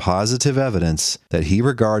bear positive evidence that he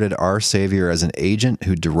regarded our Savior as an agent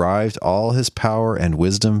who derived all his power and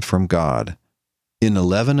wisdom from God. In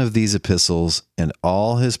 11 of these epistles and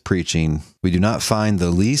all his preaching, we do not find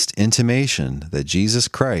the least intimation that Jesus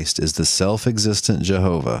Christ is the self-existent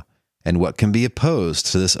Jehovah, and what can be opposed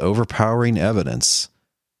to this overpowering evidence?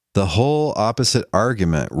 The whole opposite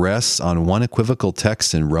argument rests on one equivocal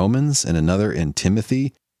text in Romans and another in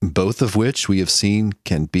Timothy, both of which we have seen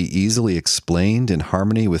can be easily explained in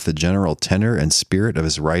harmony with the general tenor and spirit of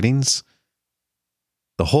his writings.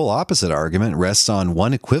 The whole opposite argument rests on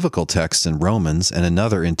one equivocal text in Romans and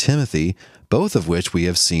another in Timothy, both of which we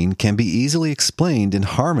have seen can be easily explained in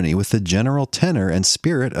harmony with the general tenor and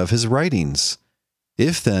spirit of his writings.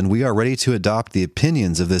 If then we are ready to adopt the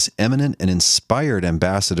opinions of this eminent and inspired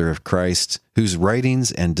ambassador of Christ, whose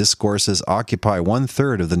writings and discourses occupy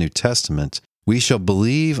 1/3 of the New Testament, we shall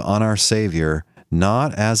believe on our Savior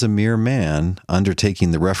not as a mere man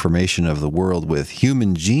undertaking the reformation of the world with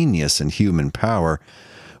human genius and human power.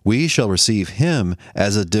 We shall receive him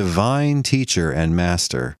as a divine teacher and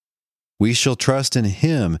master. We shall trust in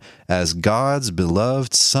him as God's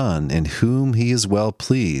beloved Son, in whom he is well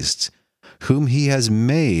pleased, whom he has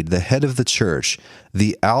made the head of the church,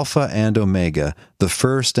 the Alpha and Omega, the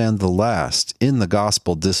first and the last, in the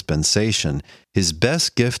gospel dispensation, his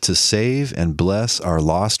best gift to save and bless our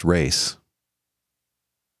lost race.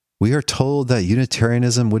 We are told that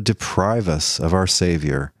Unitarianism would deprive us of our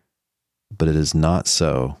Savior, but it is not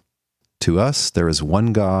so. To us there is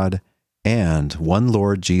one God and one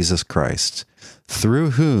Lord Jesus Christ,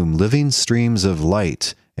 through whom living streams of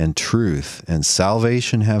light and truth and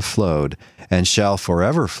salvation have flowed and shall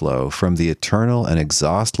forever flow from the eternal and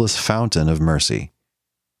exhaustless fountain of mercy.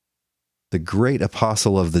 The great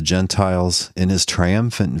apostle of the Gentiles, in his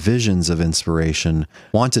triumphant visions of inspiration,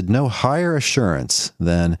 wanted no higher assurance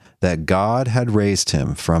than that God had raised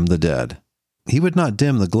him from the dead. He would not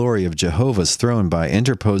dim the glory of Jehovah's throne by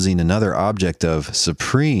interposing another object of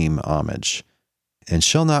supreme homage. And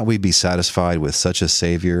shall not we be satisfied with such a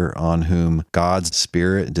Savior on whom God's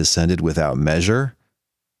Spirit descended without measure?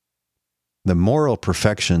 The moral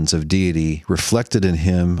perfections of deity reflected in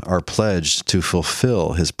him are pledged to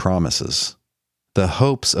fulfill his promises. The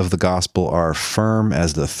hopes of the gospel are firm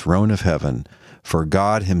as the throne of heaven, for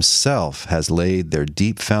God himself has laid their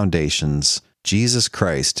deep foundations, Jesus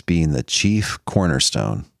Christ being the chief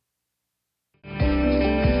cornerstone.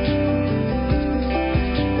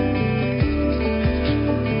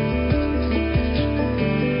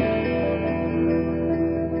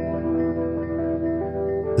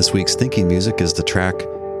 This week's thinking music is the track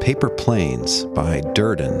Paper Planes by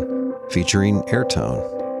Durden, featuring Airtone.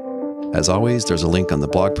 As always, there's a link on the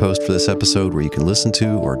blog post for this episode where you can listen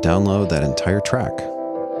to or download that entire track.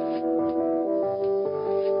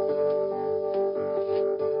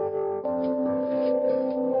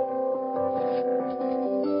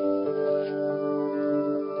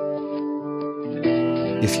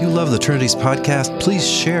 If you love the Trinities podcast, please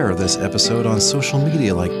share this episode on social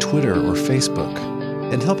media like Twitter or Facebook.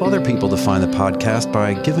 And help other people to find the podcast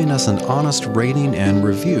by giving us an honest rating and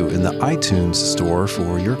review in the iTunes store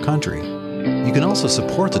for your country. You can also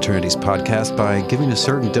support the Trinities podcast by giving a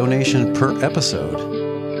certain donation per episode.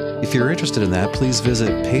 If you're interested in that, please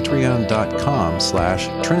visit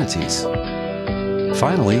patreon.com/Trinities.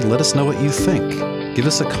 Finally, let us know what you think. Give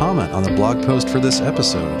us a comment on the blog post for this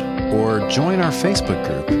episode, or join our Facebook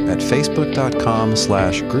group at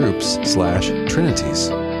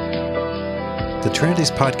facebook.com/groups/Trinities. The Trinities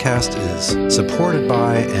podcast is supported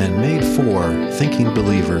by and made for thinking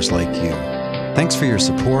believers like you. Thanks for your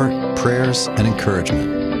support, prayers, and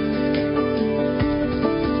encouragement.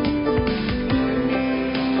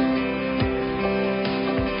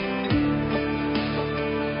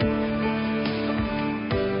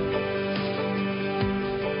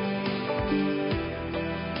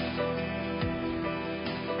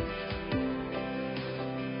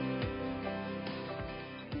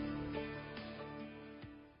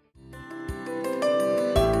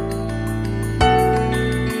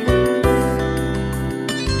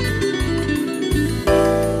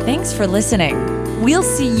 Thanks for listening. We'll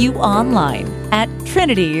see you online at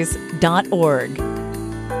trinities.org.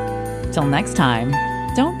 Till next time,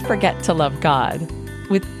 don't forget to love God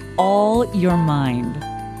with all your mind.